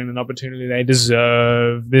not getting an opportunity they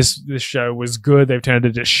deserve. This show was good. They've turned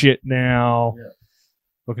it to shit now. Yeah.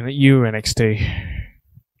 Looking at you, NXT.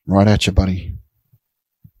 Right at you, buddy.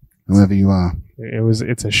 Whoever you are.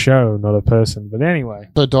 It's a show, not a person. But anyway.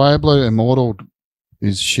 So Diablo Immortal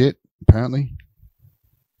is shit, apparently.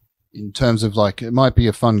 In terms of like, it might be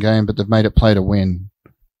a fun game, but they've made it play to win.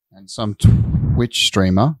 And some Twitch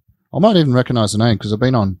streamer, I might even recognize the name because I've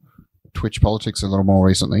been on Twitch politics a little more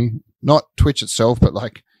recently. Not Twitch itself, but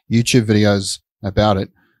like YouTube videos about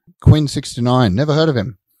it. Quinn69, never heard of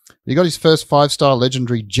him. He got his first 5-star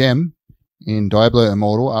legendary gem in Diablo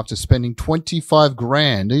Immortal after spending 25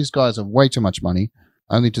 grand. These guys have way too much money,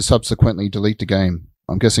 only to subsequently delete the game.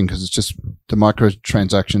 I'm guessing because it's just the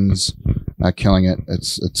microtransactions are killing it.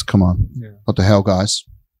 It's come on. Yeah. What the hell, guys?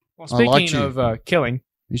 Well, speaking of killing.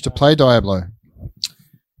 I used to play Diablo.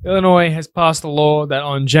 Illinois has passed a law that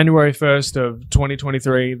on January 1st of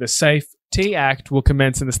 2023, the Safety Act will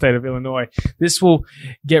commence in the state of Illinois. This will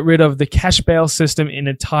get rid of the cash bail system in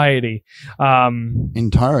entirety.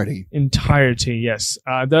 Entirety, yes.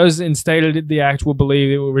 Those instated the act will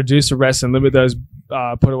believe it will reduce arrests and limit those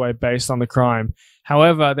put away based on the crime.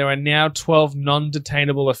 However, there are now 12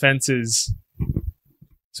 non-detainable offenses.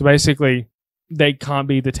 So basically, they can't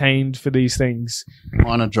be detained for these things.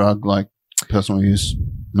 Minor drug, like personal use.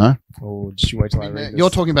 No? Oh, just you wait till I read this. You're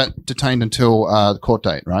talking about detained until the court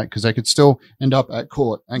date, right? Because they could still end up at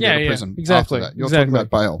court and go to prison exactly, after that. You're exactly. talking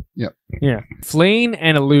about bail. Yep. Yeah. Fleeing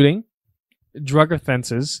and eluding, drug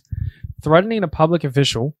offenses, threatening a public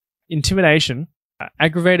official, intimidation,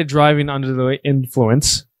 aggravated driving under the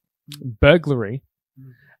influence, burglary,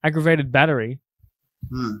 aggravated battery,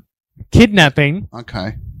 kidnapping,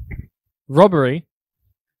 Okay. robbery,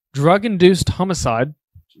 drug-induced homicide,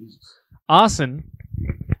 arson,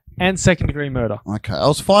 and second-degree murder. Okay. I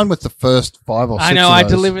was fine with the first 5 or 6 I know. of I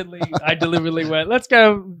those. deliberately went. Let's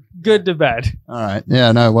go good to bad. All right.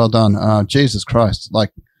 Yeah, no, well done. Jesus Christ.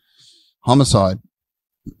 Like, homicide,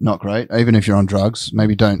 not great. Even if you're on drugs,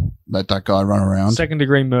 maybe don't let that guy run around.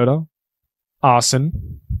 Second-degree murder,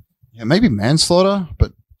 arson. Yeah, maybe manslaughter,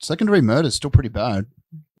 but secondary murder is still pretty bad.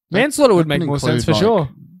 Manslaughter would that make can more sense for include, sure.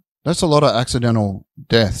 That's a lot of accidental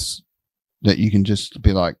deaths that you can just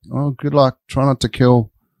be like, oh, good luck. Try not to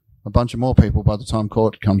kill a bunch of more people by the time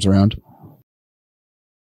court comes around.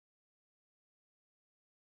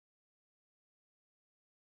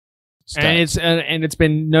 And it's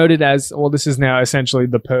been noted as, well, this is now essentially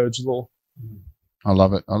the purge law. I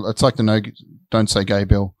love it. It's like the don't say gay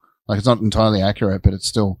bill. Like, it's not entirely accurate, but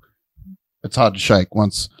it's hard to shake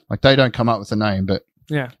once. Like, they don't come up with a name, but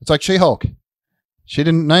Yeah. it's like She-Hulk. She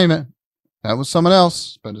didn't name it. That was someone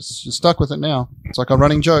else, but you're stuck with it now. It's like a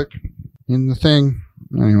running joke in the thing.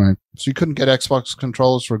 Anyway, so you couldn't get Xbox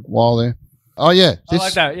controllers for a while there. Oh, yeah. I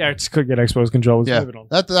like that. Yeah, just could get Xbox controllers. Yeah, Moving on.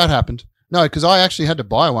 that happened. No, because I actually had to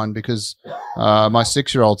buy one because my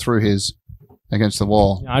 6-year-old threw his against the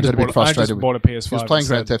wall. Yeah, I He just got a bit frustrated with bought a PS5. He was playing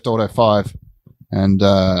instead. Grand Theft Auto 5, and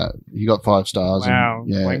he got 5 stars. Wow. And,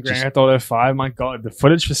 yeah, Playing Grand Theft Auto 5. My God, the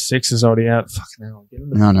footage for 6 is already out. Fucking hell.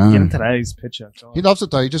 Get I know. in today's picture. God. He loves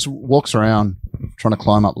it, though. He just walks around trying to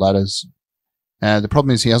climb up ladders. The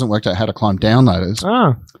problem is he hasn't worked out how to climb down ladders,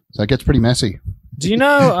 Ah. so it gets pretty messy. Do you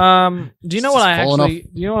know? Do you know what I falling actually?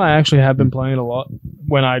 Do you know what I actually have been playing a lot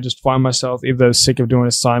when I just find myself either sick of doing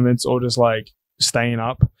assignments or just like staying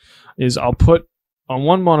up? Is I'll put on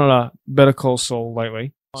one monitor Better Call Saul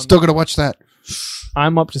lately. Still got to watch that.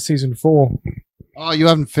 I'm up to season 4. Oh, you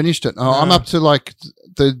haven't finished it. Oh, I'm No. up to like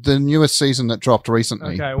the newest season that dropped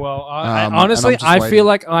recently. Okay, well, and honestly, I'm just I waiting. feel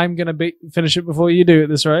like I'm gonna finish it before you do at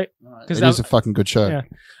this rate. It that- is a fucking good show.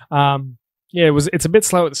 Yeah. Yeah, it's a bit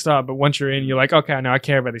slow at the start, but once you're in, you're like, okay, now I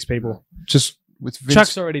care about these people. Just with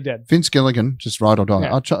Chuck's already dead. Vince Gilligan, just ride or die.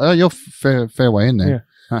 Yeah. You're fair way in there.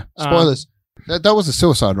 Huh. Spoilers. That was a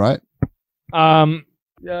suicide, right?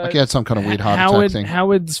 Like he had some kind of weird heart attack thing.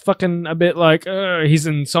 Howard's fucking a bit like, he's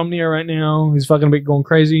insomnia right now. He's fucking a bit going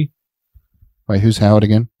crazy. Wait, who's Howard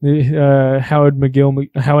again? Howard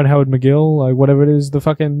McGill, like whatever it is,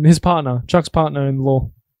 his partner, Chuck's partner in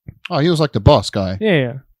law. Oh, he was like the boss guy.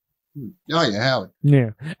 Yeah. Oh, yeah, Howard.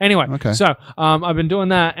 Yeah. Anyway, Okay. so I've been doing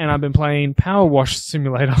that, and I've been playing Power Wash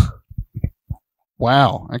Simulator.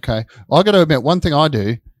 Wow. Okay. Well, I got to admit, one thing I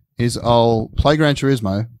do is I'll play Gran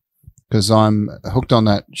Turismo because I'm hooked on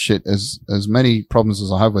that shit. As many problems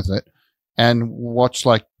as I have with it, and watch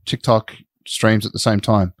like TikTok streams at the same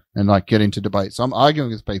time and like get into debates. So I'm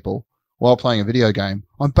arguing with people while playing a video game.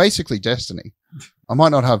 I'm basically Destiny. I might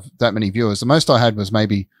not have that many viewers. The most I had was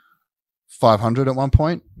maybe 500 at one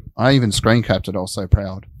point. I even screen capped it. I was so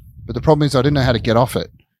proud. But the problem is I didn't know how to get off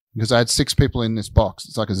it because I had 6 people in this box.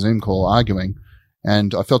 It's like a Zoom call arguing.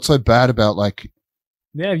 And I felt so bad about like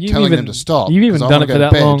Yeah, telling them to stop. You've even 'cause I done wanna it go for to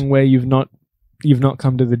that bed. long where you've not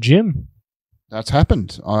come to the gym. That's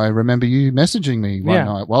happened. I remember you messaging me one Yeah.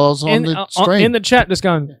 night while I was on the stream. in the chat, just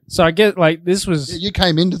going. So I get like this was. You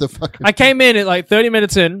came into the fucking... I came in at like 30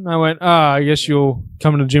 minutes in. I went, I guess you'll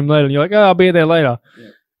come to the gym later. And you're like, I'll be there later. Yeah.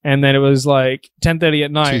 And then it was like 10:30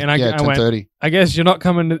 at night, and I went, 10:30. I guess you're not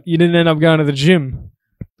coming. You didn't end up going to the gym.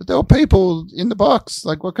 But there were people in the box.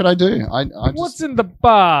 Like, what could I do? I What's just, in the yeah, I'm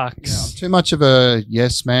box? too much of a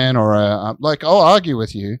yes man or a... like, I'll argue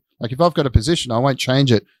with you. Like, if I've got a position, I won't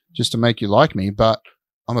change it just to make you like me. But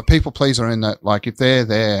I'm a people pleaser in that, like, if they're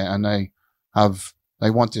there and they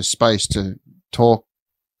want this space to talk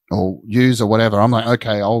or use or whatever, I'm like,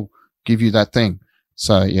 okay, I'll give you that thing.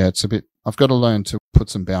 So, yeah, it's a bit... I've got to learn to put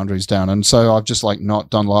some boundaries down. And so I've just, like, not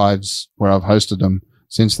done lives where I've hosted them.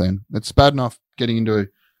 since then. It's bad enough getting into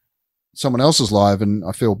someone else's live, and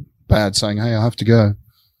I feel bad saying, hey, I have to go.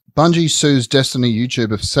 Bungie sues Destiny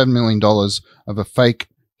YouTuber for $7 million over fake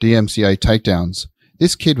DMCA takedowns.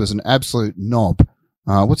 This kid was an absolute knob.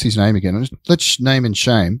 What's his name again? Let's name and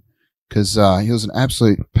shame, because he was an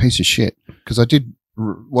absolute piece of shit. Because I did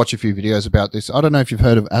watch a few videos about this. I don't know if you've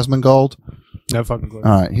heard of Asmongold. No fucking clue.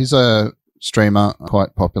 All right, he's a streamer,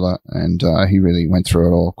 quite popular, and he really went through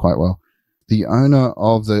it all quite well. The owner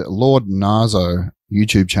of the Lord Narzo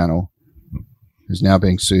YouTube channel, who's now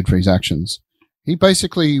being sued for his actions, he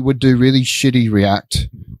basically would do really shitty React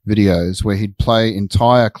videos where he'd play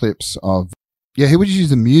entire clips of, he would use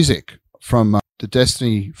the music from the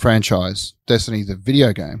Destiny franchise, Destiny the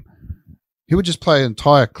video game. He would just play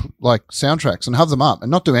entire soundtracks and have them up and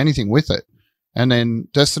not do anything with it. And then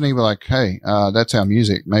Destiny were like, hey, that's our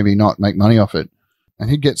music, maybe not make money off it. And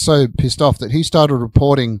he'd get so pissed off that he started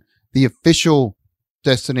reporting the official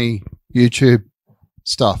Destiny YouTube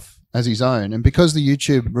stuff as his own. And because the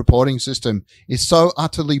YouTube reporting system is so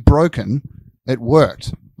utterly broken, it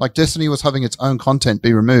worked. Like Destiny was having its own content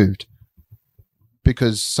be removed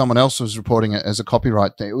because someone else was reporting it as a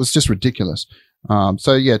copyright thing. It was just ridiculous.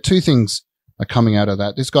 So yeah, two things are coming out of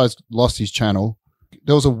that. This guy's lost his channel.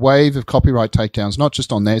 There was a wave of copyright takedowns, not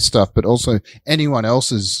just on their stuff, but also anyone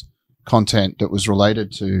else's content that was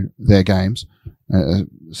related to their games,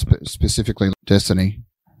 specifically Destiny.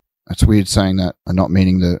 It's weird saying that and not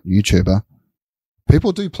meaning the YouTuber.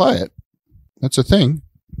 People do play it. That's a thing.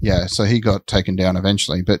 Yeah, so he got taken down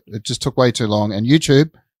eventually, but it just took way too long. And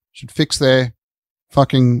YouTube should fix their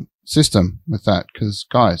fucking system with that, because,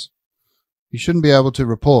 guys, you shouldn't be able to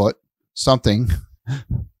report something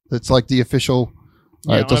that's like the official...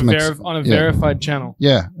 Yeah, on a verified channel.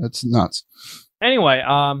 Yeah, it's nuts. Anyway,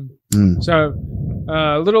 so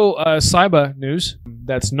little cyber news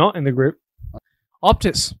that's not in the group.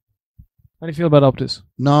 Optus. How do you feel about Optus?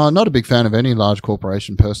 No, not a big fan of any large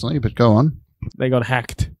corporation personally, but go on. They got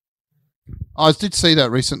hacked. I did see that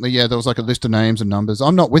recently. Yeah, there was like a list of names and numbers.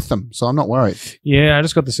 I'm not with them, so I'm not worried. Yeah, I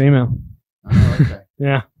just got this email. Oh, okay.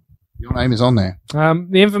 Yeah. Your name is on there. The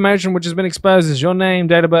information which has been exposed is your name,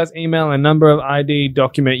 date of birth, email, and number of ID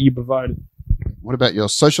document you provided. What about your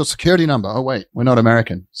social security number? Oh, wait, we're not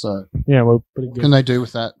American, so... Yeah, we're pretty good. What can they do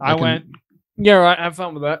with that? Yeah, right, have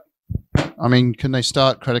fun with that. I mean, can they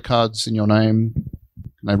start credit cards in your name?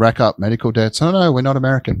 Can they rack up medical debts? Oh, no, we're not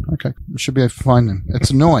American. Okay, we should be able to find them. It's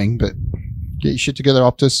annoying, but get your shit together,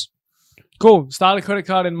 Optus. Cool, start a credit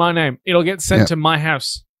card in my name. It'll get sent to my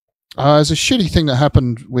house. There's a shitty thing that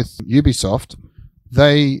happened with Ubisoft.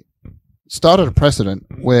 They started a precedent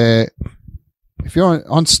where if you're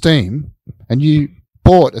on Steam and you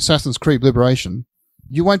bought Assassin's Creed Liberation,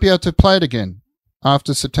 you won't be able to play it again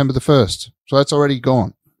after September the 1st. So that's already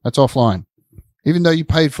gone. That's offline, even though you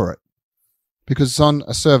paid for it, because it's on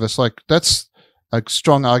a service. Like, that's a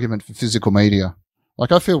strong argument for physical media.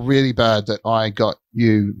 Like, I feel really bad that I got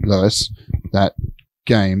you, Lewis, that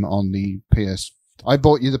game on the PS. I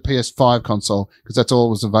bought you the PS5 console because that's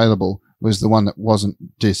all was available, was the one that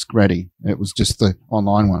wasn't disc ready. It was just the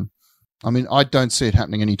online one. I mean, I don't see it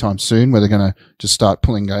happening anytime soon where they're going to just start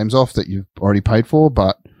pulling games off that you've already paid for,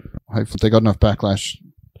 but hopefully they got enough backlash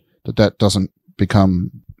that doesn't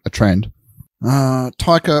become a trend.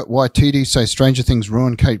 Taika Waititi says Stranger Things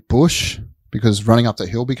ruined Kate Bush because Running Up the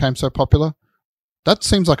Hill became so popular. That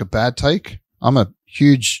seems like a bad take. I'm a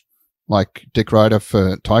huge Dick Rider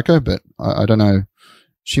for Taika, but I don't know.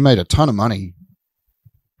 She made a ton of money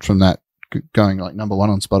from that, going number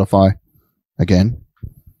one on Spotify again.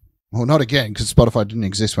 Well, not again, because Spotify didn't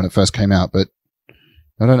exist when it first came out, but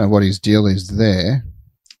I don't know what his deal is there.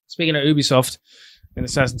 Speaking of Ubisoft and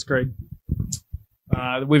Assassin's Creed,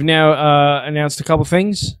 we've now announced a couple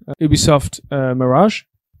things. Ubisoft Mirage.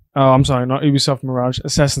 Oh, I'm sorry, not Ubisoft Mirage.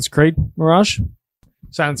 Assassin's Creed Mirage.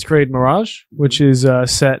 Assassin's Creed Mirage, which is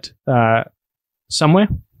set somewhere.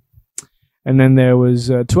 And then there was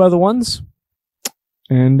two other ones.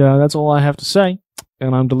 And that's all I have to say.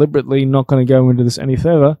 And I'm deliberately not going to go into this any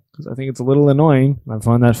further because I think it's a little annoying. I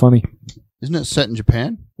find that funny. Isn't it set in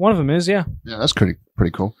Japan? One of them is, yeah. Yeah, that's pretty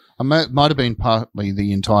cool. It might have been partly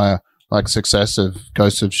the entire success of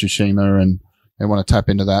Ghost of Tsushima, and they want to tap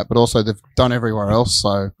into that. But also they've done everywhere else,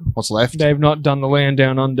 so what's left? They've not done the land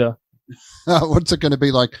down under. What's it going to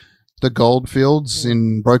be like? The gold fields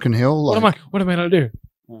in Broken Hill? What am I going to do?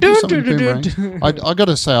 I got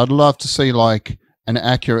to say, I'd love to see an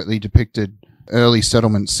accurately depicted early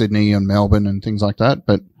settlement Sydney and Melbourne and things like that,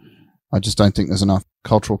 but I just don't think there's enough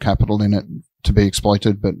cultural capital in it to be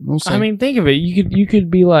exploited. But we'll see. I mean, think of it. You could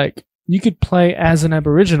be you could play as an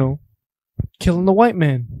Aboriginal killing the white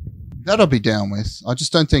man. That I'll be down with. I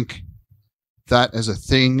just don't think that as a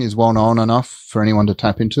thing is well known enough for anyone to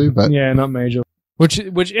tap into. But Yeah, not major. Which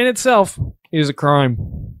in itself is a crime.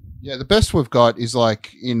 yeah, the best we've got is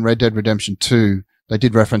like in Red Dead Redemption 2, they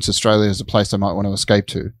did reference Australia as a place they might want to escape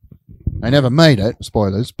to. They never made it,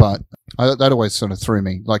 spoilers, but that always sort of threw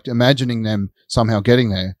me. Like imagining them somehow getting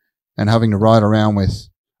there and having to ride around with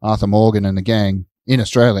Arthur Morgan and the gang in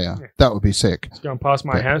Australia, that would be sick. It's going past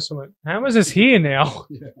my house. I'm like, how is this here now?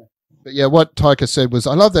 But yeah, what Taika said was,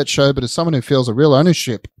 I love that show, but as someone who feels a real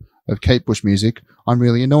ownership of Kate Bush music, I'm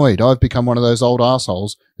really annoyed. I've become one of those old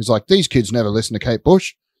assholes who's like, these kids never listen to Kate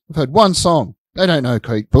Bush. I've heard one song. They don't know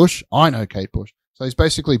Kate Bush. I know Kate Bush. So he's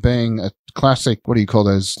basically being a classic, what do you call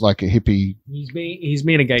those, like a hippie? He's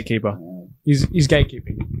being a gatekeeper. He's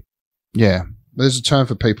gatekeeping. Yeah. There's a term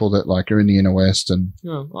for people that like are in the inner west and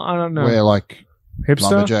I don't know. wear like Hipster?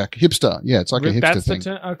 lumberjack. Hipster. Yeah, it's like a hipster That's thing. the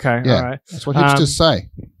term? Okay, Yeah. all right. That's what hipsters say.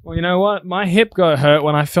 Well, you know what? My hip got hurt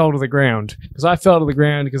when I fell to the ground. Because I fell to the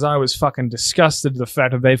ground because I was fucking disgusted at the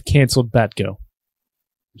fact that they've cancelled Batgirl.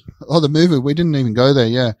 Oh, the movie. We didn't even go there.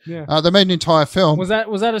 Yeah. Yeah. They made an entire film. Was that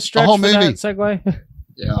a stretch whole for movie. that segue?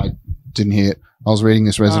 Yeah, I didn't hear it. I was reading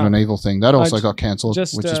this Resident Evil thing. That also got cancelled,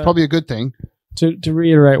 which is probably a good thing. To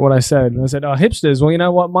reiterate what I said, hipsters. Well, you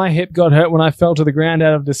know what? My hip got hurt when I fell to the ground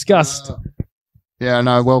out of disgust. Yeah,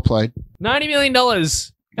 no, well played. $90 million. And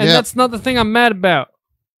Yeah. that's not the thing I'm mad about.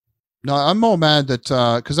 No, I'm more mad that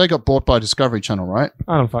because they got bought by Discovery Channel, right?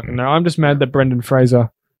 I don't fucking know. I'm just mad that Brendan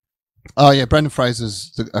Fraser. Oh yeah, Brendan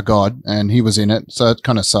Fraser's a god, and he was in it, so it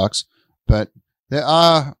kind of sucks. But there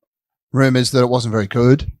are rumors that it wasn't very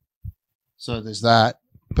good, so there's that.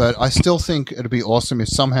 But I still think it'd be awesome if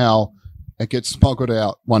somehow it gets smuggled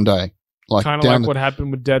out one day, like Kind of like what happened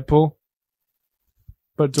with Deadpool.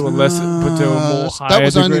 But to a more higher that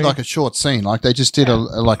was only degree. like a short scene. Like they just did a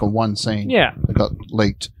one scene. Yeah. That got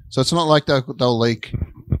leaked. So it's not like they'll leak.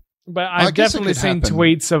 But I I've guess it definitely could seen happen.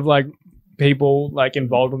 tweets of like people like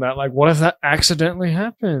involved in that. Like, what if that accidentally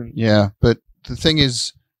happened? Yeah, but the thing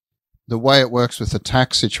is, the way it works with the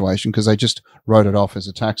tax situation, because they just wrote it off as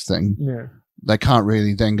a tax thing, Yeah. they can't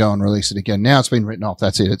really then go and release it again. Now it's been written off.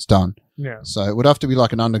 That's it. It's done. Yeah. So it would have to be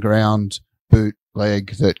like an underground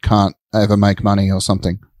bootleg that can't ever make money or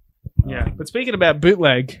something. Yeah. But speaking about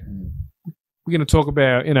bootleg, we're going to talk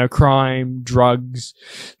about, crime, drugs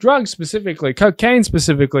specifically, cocaine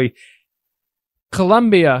specifically,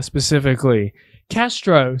 Colombia specifically,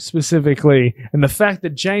 Castro specifically, and the fact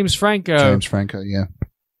that James Franco, yeah.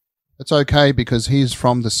 It's okay because he's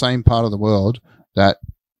from the same part of the world that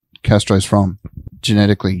Castro's from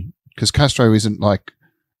genetically, because Castro isn't like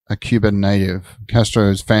a Cuban native.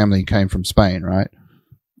 Castro's family came from Spain, right?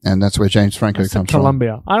 And that's where James Franco comes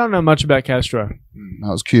Colombia. I don't know much about Castro. from. That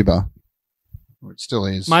was Cuba. Or it still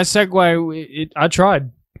is. My segue, I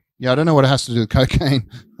tried. Yeah, I don't know what it has to do with cocaine.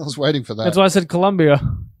 I was waiting for that. That's why I said Colombia.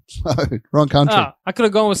 No, wrong country. I could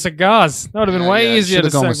have gone with cigars. That would have been way easier to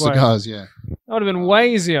Should have gone with segue. cigars, yeah. That would have been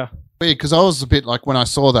way easier. Weird, because I was a bit like, when I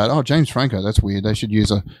saw that, oh, James Franco, that's weird. They should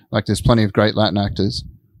use there's plenty of great Latin actors.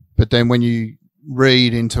 But then when you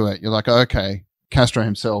read into it, you're like, okay, Castro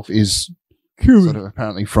himself is sort of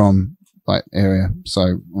apparently from that area.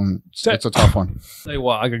 So it's a tough one. Tell you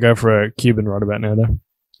what, I could go for a Cuban right about now, though.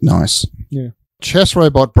 Nice. Yeah. Chess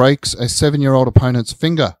robot breaks a 7-year-old opponent's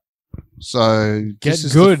finger. So this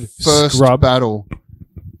is good, the first scrub. battle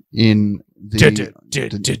in the...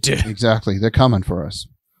 Exactly. They're coming for us.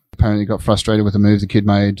 Apparently got frustrated with the move the kid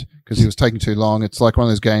made because he was taking too long. It's like one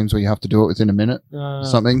of those games where you have to do it within a minute or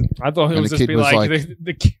something. I thought it And was the just kid be was like,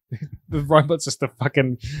 like- the robot's just a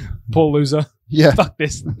fucking poor loser. Yeah. Fuck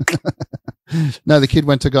this. No, the kid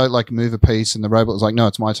went to go like move a piece and the robot was like, no,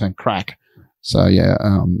 it's my turn. Crack. So yeah,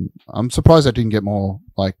 I'm surprised I didn't get more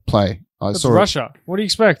like play. It's Russia. What do you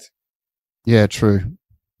expect? Yeah, true.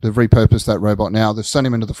 They've repurposed that robot now. They've sent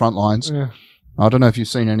him into the front lines. Yeah. I don't know if you've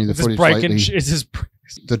seen any of the It's just footage breaking. lately. It's just.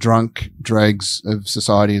 The drunk dregs of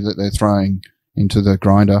society that they're throwing into the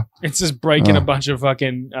grinder. It's just breaking a bunch of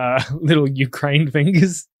fucking little Ukraine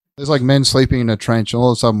fingers. There's like men sleeping in a trench, and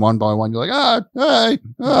all of a sudden, one by one, you're like, hey.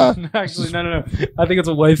 Actually, no. I think it's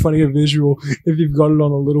a way funnier visual if you've got it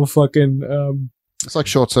on a little fucking. It's like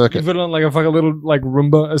short You circuit. put it on like a fucking little like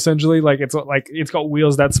Roomba, essentially. Like it's got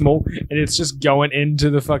wheels that small, and it's just going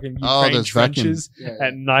into the fucking Ukraine there's trenches vacuum.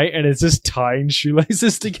 at night, and it's just tying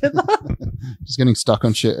shoelaces together. Just getting stuck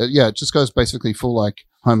on shit. Yeah, it just goes basically full like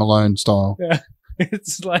Home Alone style. Yeah,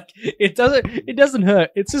 it's like it doesn't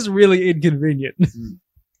hurt. It's just really inconvenient.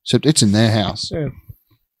 Except it's in their house. Yeah.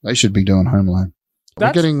 They should be doing Home Alone.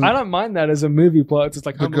 I don't mind that as a movie plot. It's just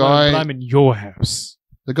like The Home Alone, guy- but I'm in your house.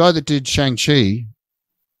 The guy that did Shang-Chi,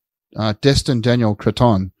 Destin Daniel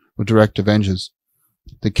Cretton, will direct Avengers,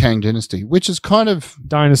 the Kang Dynasty, which is kind of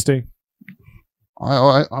Dynasty.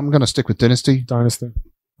 I'm going to stick with Dynasty. Dynasty.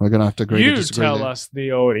 We're going to have to agree to You disagree. tell there. us,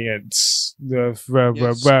 the audience. Yes.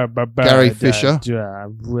 Gary Fisher.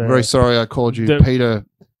 Very sorry I called you Peter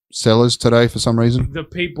Sellers today for some reason. The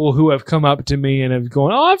people who have come up to me and have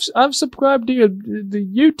gone, oh, I've subscribed to the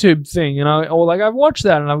YouTube thing, and I've watched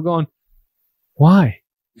that, and I've gone, why?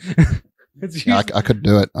 It's Yeah, I couldn't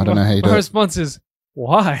do it. I don't know how you do My it. response is,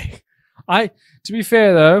 why? To be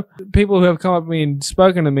fair though, people who have come up to me and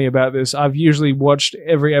spoken to me about this, I've usually watched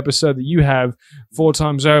every episode that you have 4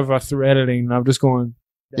 times over through editing, and I've just gone.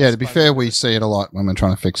 Yeah, to be fair, we see it a lot when we're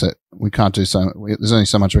trying to fix it. We can't do so. There's only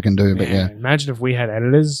so much we can do, but yeah. Man, imagine if we had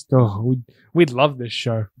editors. Oh, we'd love this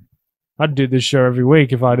show. I'd do this show every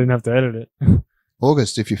week if I didn't have to edit it.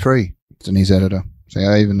 August, if you're free, it's an easy editor. So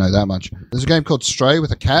I even know that much. There's a game called Stray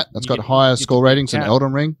with a cat that's got higher score ratings than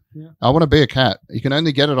Elden Ring. Yeah. I want to be a cat. You can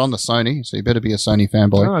only get it on the Sony, so you better be a Sony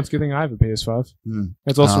fanboy. Oh, it's a good thing I have a PS5. Mm.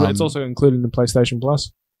 It's also included in the PlayStation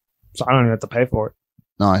Plus, so I don't even have to pay for it.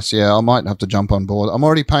 Nice. Yeah, I might have to jump on board. I'm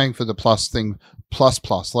already paying for the Plus thing,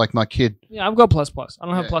 plus, like my kid. Yeah, I've got Plus. I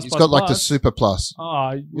don't have Plus. He's got like the Super Plus.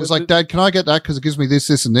 Oh, He was like, Dad, can I get that? Because it gives me this,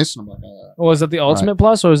 and this. And I'm like, or is that the Ultimate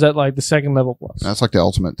Plus, or is that like the second level Plus? that's like the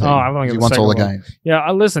ultimate thing. Oh, I've only got He the wants all the second one. games.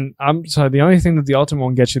 Yeah, listen. So the only thing that the Ultimate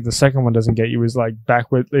one gets you, the second one doesn't get you, is like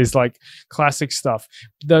like classic stuff.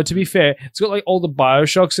 Though to be fair, it's got like all the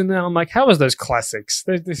Bioshocks in there. I'm like, how is those classics?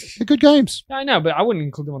 They're good games. I know, but I wouldn't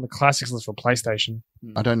include them on the classics list for PlayStation.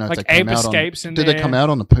 I don't know if Like they came Ape out on. Escapes in Did there. they come out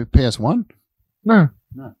on the PS1? No.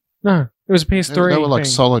 It was a They PS3. were like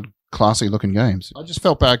thing. solid, classy looking games. I just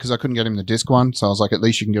felt bad because I couldn't get him the disc one, so I was like, at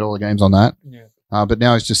least you can get all the games on that. Yeah. But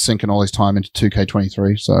now he's just sinking all his time into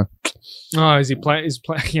 2K23, so Oh, is he playing?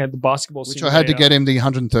 Yeah, the basketball. which I had to get him the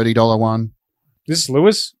 $130 one. This is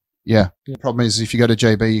Lewis. Yeah. The problem is if you go to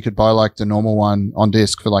JB, you could buy like the normal one on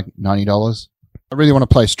disc for like $90. I really want to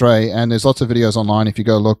play Stray, and there's lots of videos online if you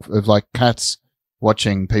go look of like cats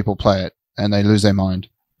watching people play it, and they lose their mind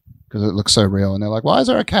because it looks so real, and they're like, "Why is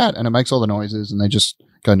there a cat?" And it makes all the noises, and they just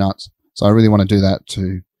go nuts. So I really want to do that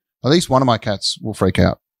too. At least one of my cats will freak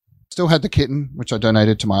out. Still had the kitten, which I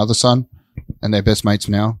donated to my other son, and they're best mates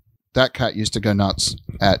now. That cat used to go nuts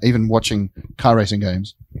at even watching car racing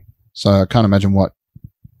games. So I can't imagine what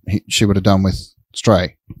she would have done with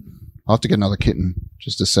Stray. I'll have to get another kitten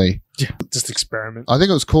just to see. Yeah, just experiment. I think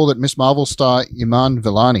it was cool that Miss Marvel star Iman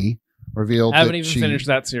Vellani revealed I haven't that even she, finished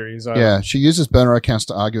that series. Either, Yeah, she uses burner accounts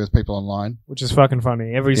to argue with people online. which is fucking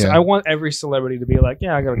funny. Yeah. I want every celebrity to be like,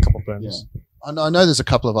 yeah, I got a couple burners. I know there's a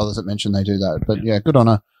couple of others that mention they do that, but yeah, good on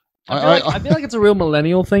her. I feel like it's a real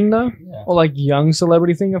millennial thing though, or like young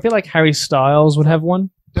celebrity thing. I feel like Harry Styles would have one.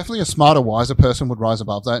 Definitely a smarter, wiser person would rise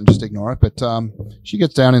above that and just ignore it, but she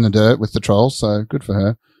gets down in the dirt with the trolls, so good for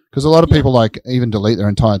her. Because a lot of people like even delete their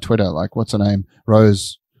entire Twitter. Like, what's her name?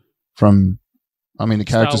 Rose from. I mean, the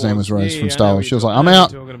character's name was Rose from Star Wars. She was like, "I'm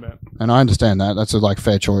out," and I understand that. That's a like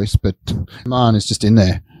fair choice, but Man is just in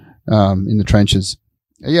there, in the trenches.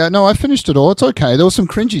 Yeah, no, I finished it all. It's okay. There was some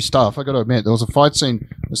cringy stuff. I got to admit, there was a fight scene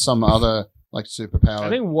with some other like superpower. I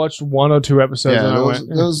think we watched 1 or 2 episodes. Yeah,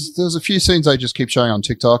 and there was a few scenes they just keep showing on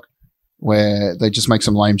TikTok where they just make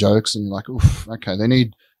some lame jokes, and you're like, "Oof, okay." They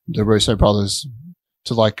need the Russo brothers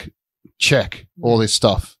to like check all this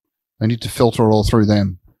stuff. They need to filter it all through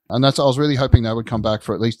them. And I was really hoping they would come back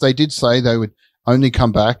for at least, they did say they would only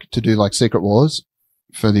come back to do like Secret Wars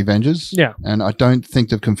for the Avengers. Yeah. And I don't think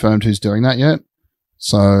they've confirmed who's doing that yet.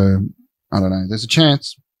 So I don't know. There's a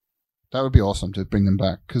chance. That would be awesome to bring them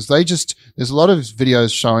back. Cause there's a lot of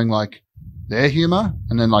videos showing like their humor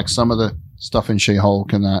and then like some of the stuff in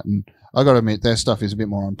She-Hulk and that. And I got to admit their stuff is a bit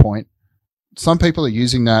more on point. Some people are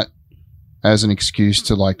using that as an excuse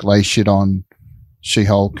to like lay shit on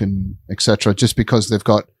She-Hulk and etc. just because they've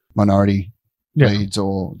got minority leads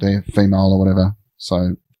or they're female or whatever.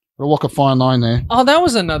 So we'll walk a fine line there. Oh, that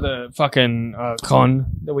was another fucking con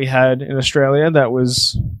that we had in Australia. That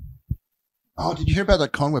was Oh, did you hear about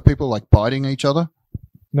that con where people like biting each other?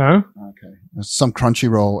 no. Okay. It's some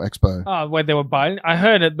Crunchyroll expo. Oh, where they were biting. I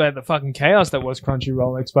heard about the fucking chaos that was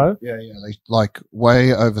Crunchyroll Expo. Yeah. They like way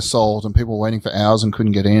oversold and people were waiting for hours and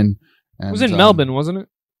couldn't get in. And, It was in Melbourne, wasn't it?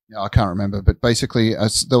 Yeah, I can't remember, but basically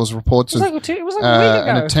there was reports It was of like, it was like a week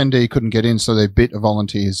an ago. attendee couldn't get in, so they bit a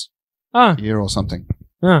volunteer's ear or something.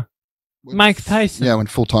 Mike Tyson. Yeah, when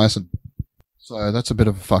full Tyson. So that's a bit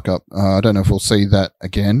of a fuck up. I don't know if we'll see that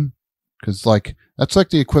again, because like that's like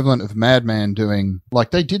the equivalent of Madman doing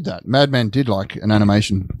like they did that. Madman did like an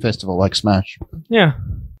animation festival like Smash. Yeah.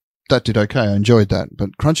 That did okay. I enjoyed that,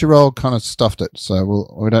 but Crunchyroll kind of stuffed it. So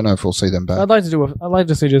we don't know if we'll see them back. I'd like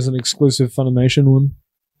to see just an exclusive Funimation one.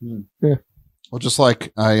 Or just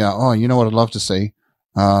like you know what I'd love to see?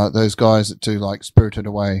 Those guys that do like Spirited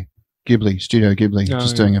Away, Studio Ghibli,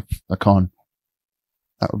 just doing a con.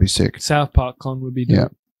 That would be sick. South Park Con would be dope. Yeah.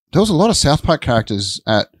 There was a lot of South Park characters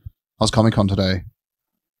at Comic Con today. I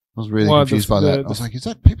was really confused by that. I was like, is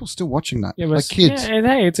that people still watching that? Yeah, like kids. Yeah, and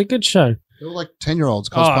hey, it's a good show. They were like 10-year-olds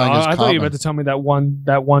cosplaying as I thought you were about to tell me that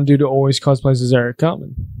one dude who always cosplays as Eric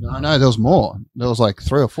Cartman. No, there was more. There was like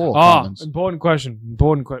 3 or 4 Cartmans. Important question.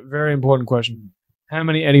 Very important question. How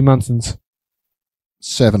many Eddie Munsons?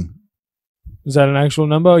 7. Is that an actual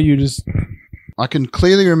number or you just... I can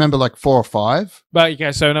clearly remember like 4 or 5. But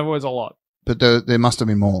okay, so in other words, a lot. But there must have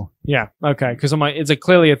been more. Yeah, okay, because it's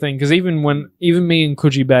clearly a thing. Because even me and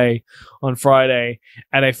Coogee Bay on Friday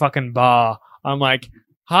at a fucking bar, I'm like,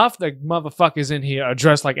 half the motherfuckers in here are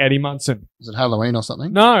dressed like Eddie Munson. Is it Halloween or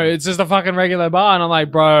something? No, it's just a fucking regular bar, and I'm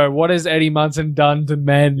like, bro, what has Eddie Munson done to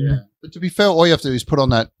men? Yeah. But to be fair, all you have to do is put on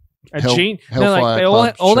that jean. No, like they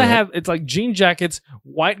all they have. It's like jean jackets,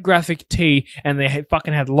 white graphic tee, and they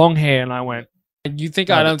fucking had long hair. And I went, you think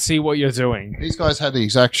I don't see what you're doing? These guys had the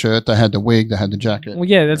exact shirt. They had the wig. They had the jacket. Well,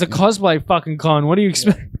 yeah, there's a cosplay fucking con. What do you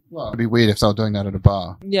expect? Yeah. Well, it'd be weird if they were doing that at a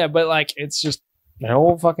bar. Yeah, but like, it's just they're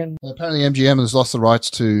all fucking. Well, apparently, MGM has lost the rights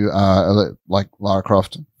to like Lara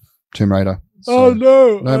Croft, Tomb Raider. So oh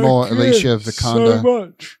no! No more Alicia Vikander. So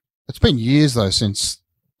much. It's been years though since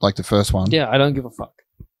like the first one. Yeah, I don't give a fuck.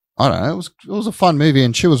 I don't know. It was a fun movie,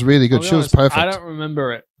 and she was really good. She was perfect. I don't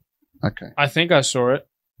remember it. Okay. I think I saw it.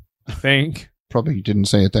 I think. Probably didn't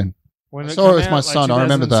see it then. When I saw it with my like son. I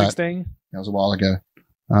remember that. That was a while ago.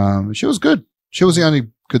 She was good. She was the only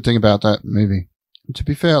good thing about that movie. And to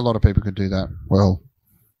be fair, a lot of people could do that well.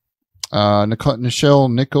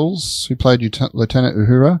 Nichelle Nichols, who played Lieutenant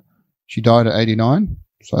Uhura, she died at 89.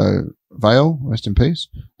 So, Vale, rest in peace.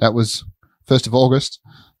 That was 1st of August.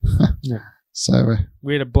 Yeah. So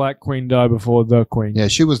we had a black queen die before the queen. Yeah,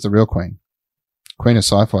 she was the real queen. Queen of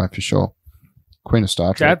sci-fi for sure. Queen of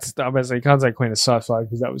Star Trek. Obviously, you can't say queen of sci-fi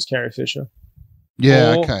because that was Carrie Fisher.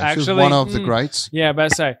 Yeah, or, okay. Actually, she was one of the greats. Yeah,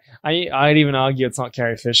 but I'd even argue it's not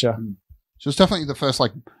Carrie Fisher. She was definitely the first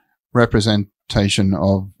like representation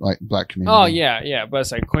of like black community. Oh yeah,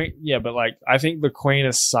 but queen. Yeah, but like I think the queen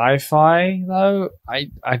of sci-fi though,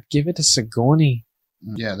 I'd give it to Sigourney.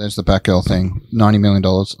 Yeah, there's the Batgirl thing. $90 million.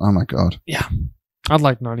 Oh my god. Yeah. I'd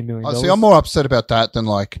like $90 million. See, I'm more upset about that than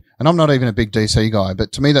like, and I'm not even a big DC guy,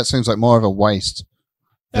 but to me that seems like more of a waste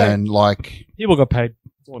than like. People got paid.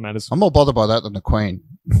 That's all that matters. I'm more bothered by that than the Queen.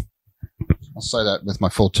 I'll say that with my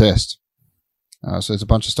full chest. So there's a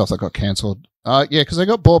bunch of stuff that got cancelled. Yeah, because they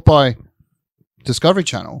got bought by Discovery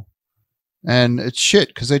Channel. And it's shit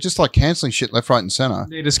because they're just like cancelling shit left, right, and center.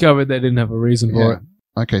 They discovered they didn't have a reason for it.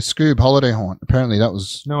 Okay, Scoob Holiday Haunt. Apparently that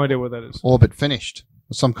was... No idea what that is. Orbit finished.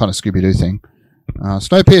 Some kind of Scooby-Doo thing.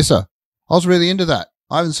 Snowpiercer. I was really into that.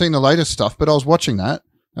 I haven't seen the latest stuff, but I was watching that.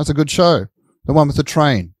 That's a good show. The one with the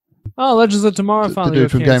train. Oh, Legends of Tomorrow finally the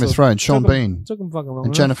dude from Game of Thrones, Sean Bean. Took him fucking long and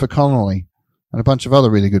enough. Jennifer Connelly. And a bunch of other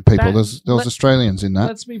really good people. There was Australians in that.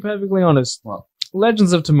 Let's be perfectly honest. Well,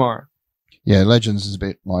 Legends of Tomorrow. Yeah, Legends is a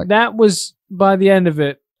bit like... That was, by the end of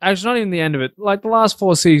it, actually not even the end of it, like the last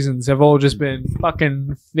 4 seasons have all just been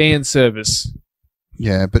fucking fan service.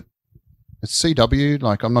 Yeah, but it's CW.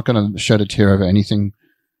 Like, I'm not going to shed a tear over anything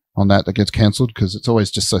on that gets cancelled because it's always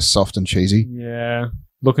just so soft and cheesy. Yeah.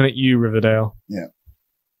 Looking at you, Riverdale. Yeah.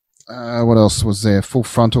 What else was there? Full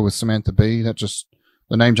Frontal with Samantha Bee. That just...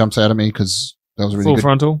 The name jumps out at me because that was a really Full good...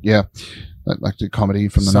 Frontal? Yeah. Like the comedy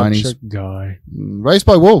from the Such 90s. a guy. Raised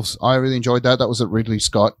by Wolves. I really enjoyed that. That was a Ridley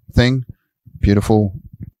Scott thing. Beautiful.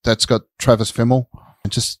 That's got Travis Fimmel.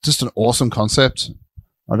 Just an awesome concept.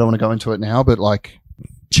 I don't want to go into it now, but like,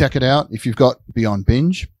 check it out if you've got Beyond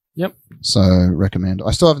Binge. Yep. So recommend.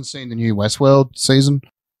 I still haven't seen the new Westworld season.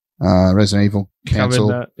 Resident Evil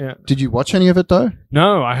cancelled. That, yeah. Did you watch any of it though?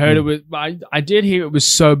 No, I heard it was. I did hear it was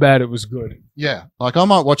so bad it was good. Yeah, like I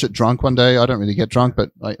might watch it drunk one day. I don't really get drunk,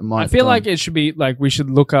 but I might. I feel like it should be like we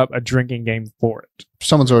should look up a drinking game for it.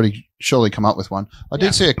 Someone's already surely come up with one. I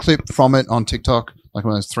did see a clip from it on TikTok, like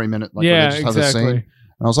one of those 3-minute. Like, yeah, just have a exactly. scene. And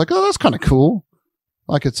I was like, oh, that's kind of cool.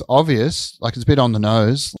 Like it's obvious, like it's a bit on the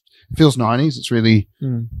nose. It feels 90s. It's really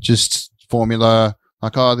just formula.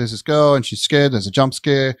 Like, oh, there's this girl and she's scared. There's a jump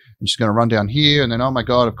scare and she's going to run down here. And then, oh my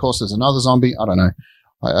God, of course, there's another zombie. I don't know.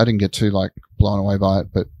 I didn't get too like blown away by it,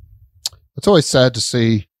 but it's always sad to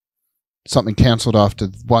see something cancelled after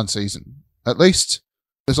one season. At least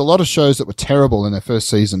there's a lot of shows that were terrible in their first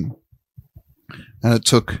season. And it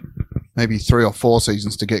took maybe 3 or 4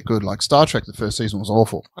 seasons to get good. Like Star Trek, the first season was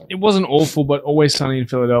awful. It wasn't awful, but Always Sunny in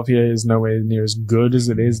Philadelphia is nowhere near as good as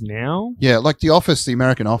it is now. Yeah, like The Office, the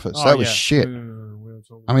American Office. That was shit.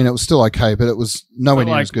 talk. I mean, it was still okay, but it was nowhere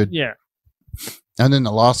near as good. Yeah, And then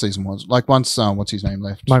the last season was like once what's his name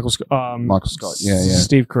left? Michael Scott. Michael Scott. Yeah.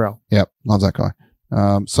 Steve Carell. Yep, love that guy.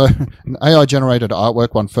 So an AI generated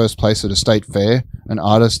artwork won first place at a state fair, and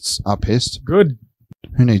artists are pissed. Good.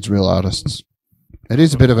 Who needs real artists? It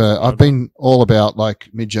is a bit of a. I've been all about like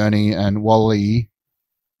Midjourney and Wall-E,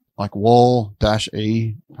 like Wall-E. That's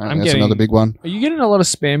another big one. Are you getting a lot of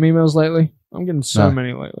spam emails lately? I'm getting so No.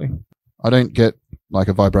 many lately. I don't get like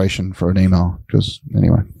a vibration for an email because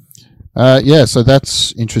anyway. Yeah, so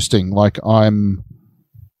that's interesting. Like I'm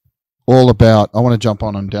all about. I want to jump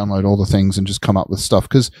on and download all the things and just come up with stuff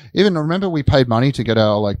because even remember we paid money to get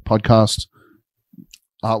our like podcast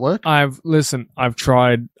artwork. I've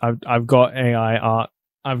tried. I've got AI art.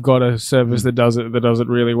 I've got a service that does it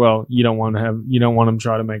really well. You don't want them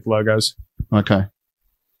try to make logos. Okay.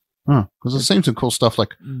 Because I've seen some cool stuff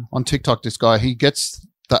like on TikTok. This guy he gets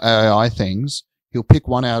the AI things. He'll pick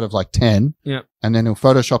one out of like 10, and then he'll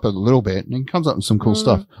Photoshop it a little bit, and he comes up with some cool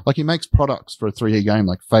stuff. Like he makes products for a 3D game,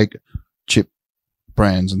 like fake chip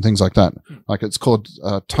brands and things like that. Like it's called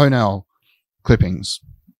toenail clippings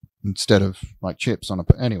instead of like chips on a.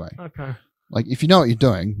 Anyway, Okay. like if you know what you're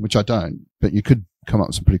doing, which I don't, but you could come up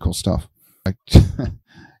with some pretty cool stuff. Like,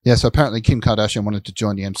 yeah. So apparently Kim Kardashian wanted to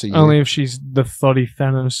join the MCU. Only if she's the thotty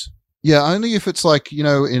Thanos. Yeah, only if it's like in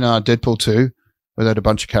Deadpool 2. Where they had a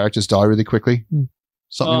bunch of characters die really quickly.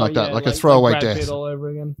 Something like that. Like a throwaway Brad death. Pitt all over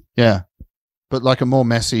again. Yeah. But like a more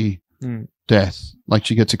messy death. Like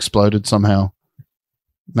she gets exploded somehow.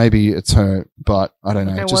 Maybe it's her, but I don't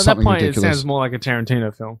know. Okay, Just well, at that something point, ridiculous. it sounds more like a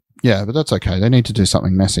Tarantino film. Yeah, but that's okay. They need to do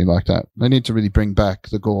something messy like that. They need to really bring back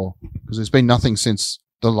the gore. Because there's been nothing since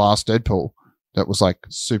the last Deadpool that was like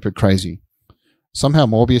super crazy. Somehow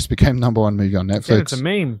Morbius became #1 movie on Netflix. Yeah, it's a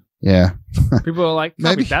meme. Yeah. People are like,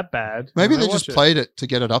 can't be Maybe- that bad. Maybe And they watch just it. played it to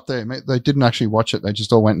get it up there. They didn't actually watch it. They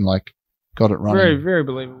just all went and like got it running. Very, very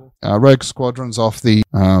believable. Rogue Squadron's off the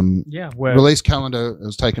Yeah, where release calendar. It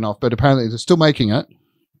was taken off, but apparently they're still making it.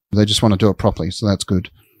 They just want to do it properly, so that's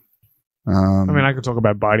good. I mean, I could talk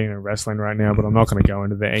about biting and wrestling right now, but I'm not going to go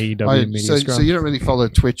into the AEW media so scrum. you don't really follow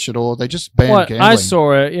Twitch at all? They just banned What? gambling. I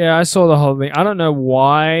saw it. Yeah, I saw the whole thing. I don't know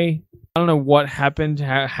why. I don't know what happened.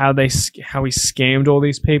 How he scammed all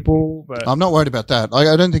these people. But I'm not worried about that.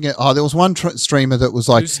 I don't think. There was one streamer that was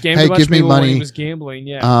he like, scammed "Hey, a bunch give of me people when he money, was gambling.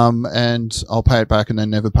 Yeah. and I'll pay it back," and then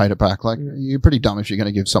never paid it back. Like you're pretty dumb if you're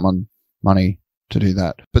going to give someone money to do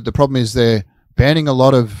that. But the problem is they're banning a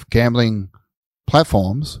lot of gambling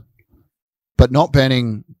platforms, but not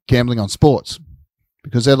banning gambling on sports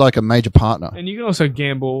because they're like a major partner And you can also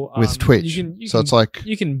gamble with Twitch. So It's like,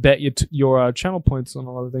 you can bet your channel points on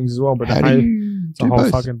a lot of things as well. But how do you it's a do whole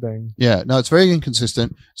both? fucking thing. Yeah, no, it's very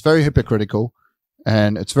inconsistent. It's very hypocritical,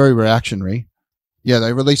 and it's very reactionary. Yeah,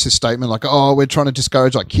 they release a statement like, "Oh, we're trying to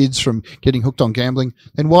discourage like kids from getting hooked on gambling."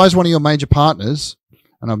 Then why is one of your major partners?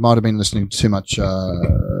 And I might have been listening to too much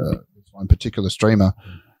one particular streamer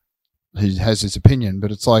who has his opinion,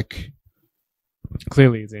 but it's like,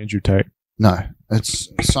 Clearly, it's Andrew Tate. no, it's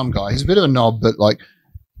some guy. He's a bit of a knob, but like,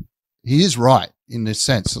 he is right in this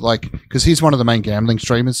sense, like, because he's one of the main gambling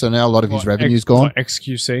streamers, so now a lot of his revenue's gone. What,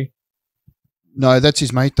 XQC. No, that's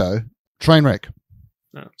his mate though. Trainwreck.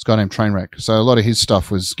 Oh. It's a guy named Trainwreck. So a lot of his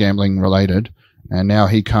stuff was gambling related, and now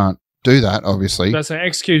he can't do that. Obviously, That's an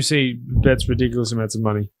XQC. That's ridiculous amounts of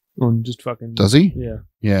money on just fucking. does he? Yeah.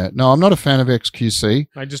 Yeah. No, I'm not a fan of XQC.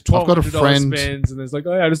 Like just I've got a $1,200 friend- spends, and there's like,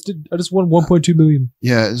 oh yeah, I just won 1.2 million.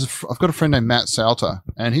 Yeah, I've got a friend named Matt Salter,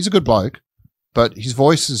 and he's a good bloke, but his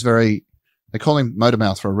voice is very. They call him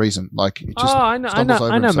Motormouth for a reason. Like it just I know, stumbles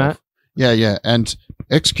over I know, himself. Matt. Yeah, yeah. And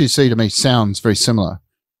XQC to me sounds very similar.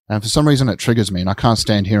 And for some reason it triggers me and I can't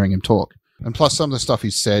stand hearing him talk. And plus some of the stuff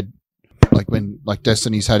he's said, like when like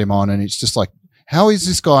Destiny's had him on and it's just like, how is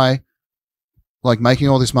this guy like making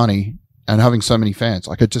all this money and having so many fans?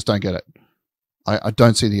 Like I just don't get it. I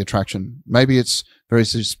don't see the attraction. Maybe it's very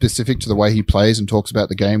specific to the way he plays and talks about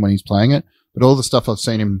the game when he's playing it. But all the stuff I've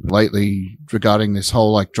seen him lately regarding this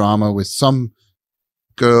whole like drama with some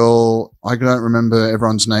girl, I don't remember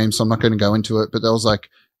everyone's name, so I'm not going to go into it, but there was like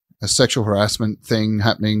a sexual harassment thing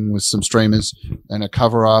happening with some streamers and a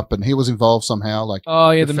cover up, and he was involved somehow. Like,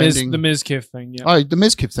 Oh yeah, defending- the Mizkif thing. Yeah. oh, the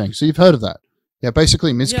Mizkif thing. So you've heard of that? Yeah,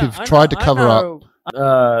 basically Mizkif I tried to know- cover up.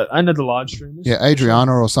 I know the large streamers. Yeah,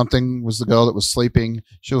 Adriana or something was the girl that was sleeping.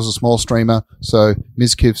 She was a small streamer, so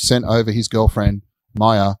Mizkif sent over his girlfriend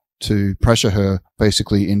Maya to pressure her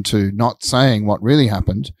basically into not saying what really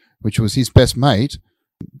happened, which was his best mate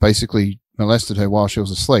basically molested her while she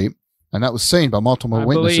was asleep and that was seen by multiple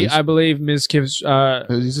witnesses. I believe Ms. Kiv's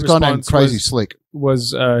He's a guy named Crazy Slick.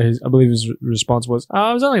 I believe his response was,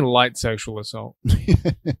 "Oh, it was only light sexual assault."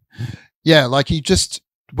 Yeah, like he just,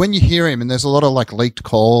 when you hear him, and there's a lot of like leaked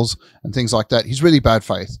calls and things like that, he's really bad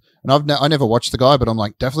faith. And I never watched the guy, but I'm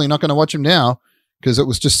like, definitely not going to watch him now because it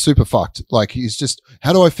was just super fucked. Like he's just,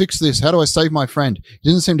 how do I fix this? How do I save my friend? He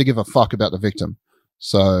didn't seem to give a fuck about the victim.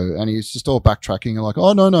 So, and he's just all backtracking and like,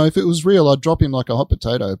 oh no, if it was real, I'd drop him like a hot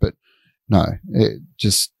potato. But no,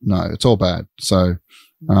 it's all bad. So,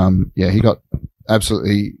 yeah, he got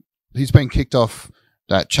absolutely, he's been kicked off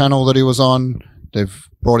that channel that he was on. They've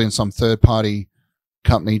brought in some third party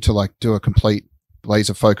company to like do a complete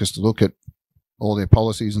laser focused look at all their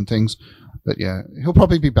policies and things. But yeah, he'll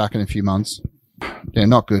probably be back in a few months. Yeah,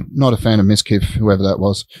 not good. Not a fan of Miss Kiff, whoever that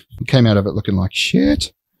was. He came out of it looking like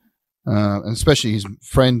shit. And especially his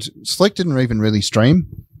friend Slick didn't even really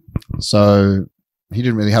stream. So he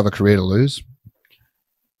didn't really have a career to lose.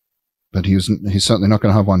 But he's certainly not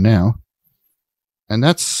going to have one now. And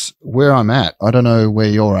that's where I'm at. I don't know where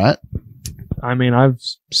you're at. I mean, I've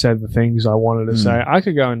said the things I wanted to say. I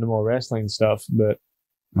could go into more wrestling stuff, but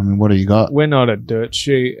I mean, what do you got? we're not a dirt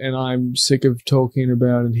sheet, and I'm sick of talking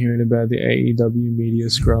about and hearing about the AEW media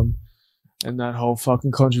scrum and that whole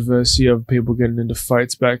fucking controversy of people getting into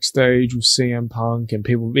fights backstage with CM Punk and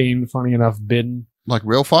people being, funny enough, bidden. Like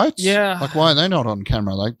real fights? Yeah. Like why are they not on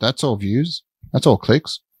camera? Like that's all views. That's all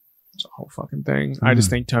clicks. It's a whole fucking thing. I just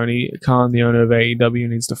think Tony Khan, the owner of AEW,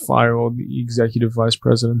 needs to fire all the executive vice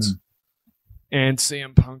presidents. And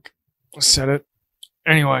CM Punk said it.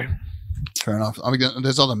 Anyway. Fair enough. I mean,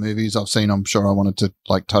 there's other movies I've seen I'm sure I wanted to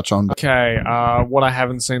like touch on. Okay, what I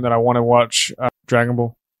haven't seen that I want to watch, Dragon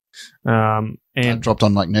Ball. And And dropped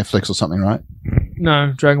on like Netflix or something, right?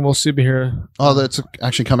 no, Dragon Ball Superhero. Oh, that's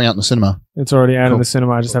actually coming out in the cinema. It's already out Cool. in the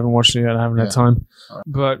cinema. I just haven't watched it yet. I haven't Yeah. had time. Alright.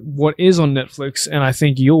 But what is on Netflix, and I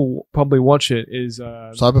think you'll probably watch it, is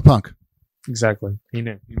Cyberpunk. exactly. He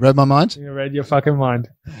knew. You read my mind? You read your fucking mind.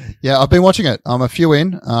 Yeah, I've been watching it. I'm a few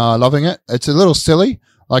in, loving it. It's a little silly.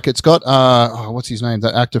 Like it's got what's his name?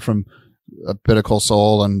 That actor from Better Call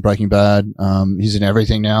Saul and Breaking Bad. He's in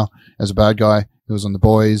everything now as a bad guy. He was on The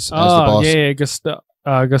Boys as the boss.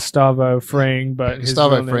 Yeah, Gustavo Fring, but his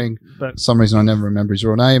Gustavo real name- Fring. But For some reason I never remember his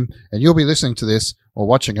real name. And you'll be listening to this or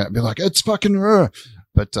watching it and be like, it's fucking raw.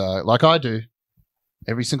 But like I do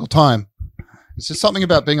every single time. It's just something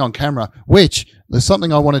about being on camera, which there's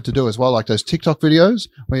something I wanted to do as well, like those TikTok videos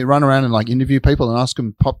where you run around and like interview people and ask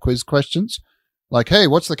them pop quiz questions. Like, hey,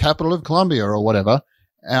 what's the capital of Colombia or whatever?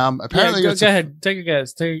 Apparently, go it's ahead. Take a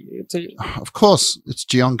guess. of course, it's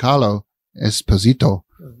Giancarlo Esposito.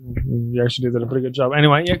 You actually did a pretty good job.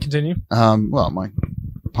 Anyway, yeah, continue. Well, my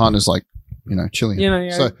partner's like, chilling. Yeah.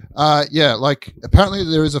 So, like apparently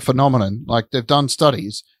there is a phenomenon, like they've done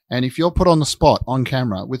studies, and if you're put on the spot on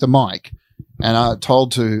camera with a mic and are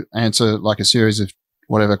told to answer like a series of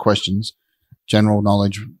whatever questions, general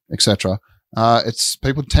knowledge, etc., it's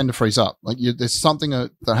people tend to freeze up. Like there's something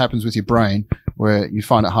that happens with your brain where you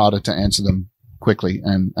find it harder to answer them quickly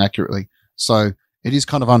and accurately. So it is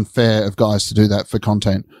kind of unfair of guys to do that for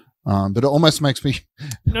content. But it almost makes me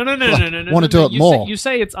No. want to do it more. You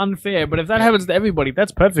say it's unfair, but if that happens to everybody,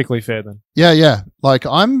 that's perfectly fair then. Yeah. Like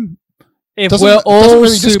If Doesn't- we're it doesn't all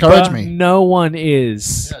really discourage super, me. no one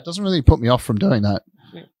is. yeah, it doesn't really put me off from doing that.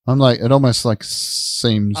 Yeah. I'm like, it almost like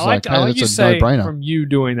seems I like hey, you that's a say no-brainer. from you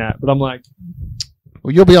doing that, but I'm like,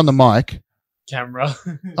 Well, you'll be on the mic. camera.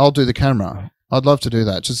 I'll do the camera. I'd love to do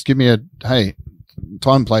that. Just give me hey,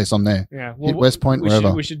 time, place. I'm there. Yeah, Hit West Point, we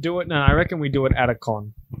wherever. we should do it. No, I reckon we do it at a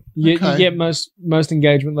con. You Okay. get most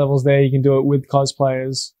engagement levels there. You can do it with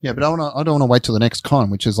cosplayers. Yeah, but I don't want to wait till the next con,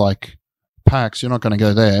 which is like PAX. You're not going to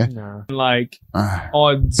go there. No, like Ah,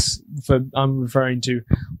 odds for. I'm referring to.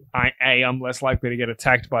 I'm less likely to get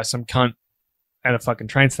attacked by some cunt at a fucking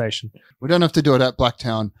train station. we don't have to do it at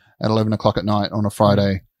Blacktown at 11 o'clock at night on a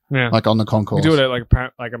Friday, Yeah, like on the we concourse. do it at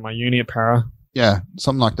like at my uni at Para. Yeah,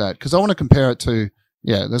 something like that. Because I want to compare it to,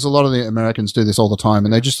 there's a lot of the Americans do this all the time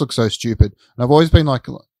and they just look so stupid. And I've always been like,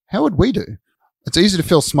 how would we do? It's easy to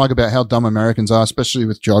feel smug about how dumb Americans are, especially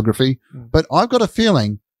with geography. Mm. But I've got a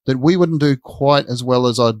feeling that we wouldn't do quite as well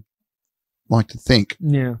as I'd like to think.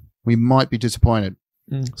 Yeah. We might be disappointed.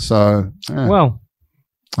 Mm. So, Well,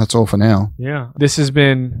 that's all for now. yeah. This has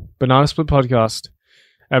been Banana Split Podcast,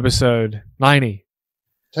 episode 90.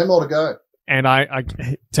 10 more to go. And I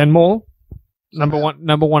 10 more. Number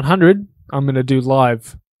 100, I'm going to do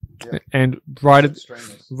live. Yeah. And right at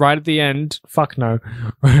the end, fuck no.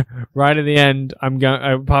 Right at the end, I'm going,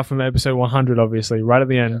 apart from episode 100, obviously, right at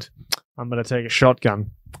the end, I'm going to take a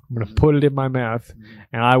shotgun. I'm going to put it in my mouth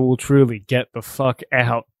and I will truly get the fuck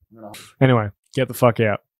out Anyway, get the fuck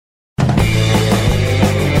out.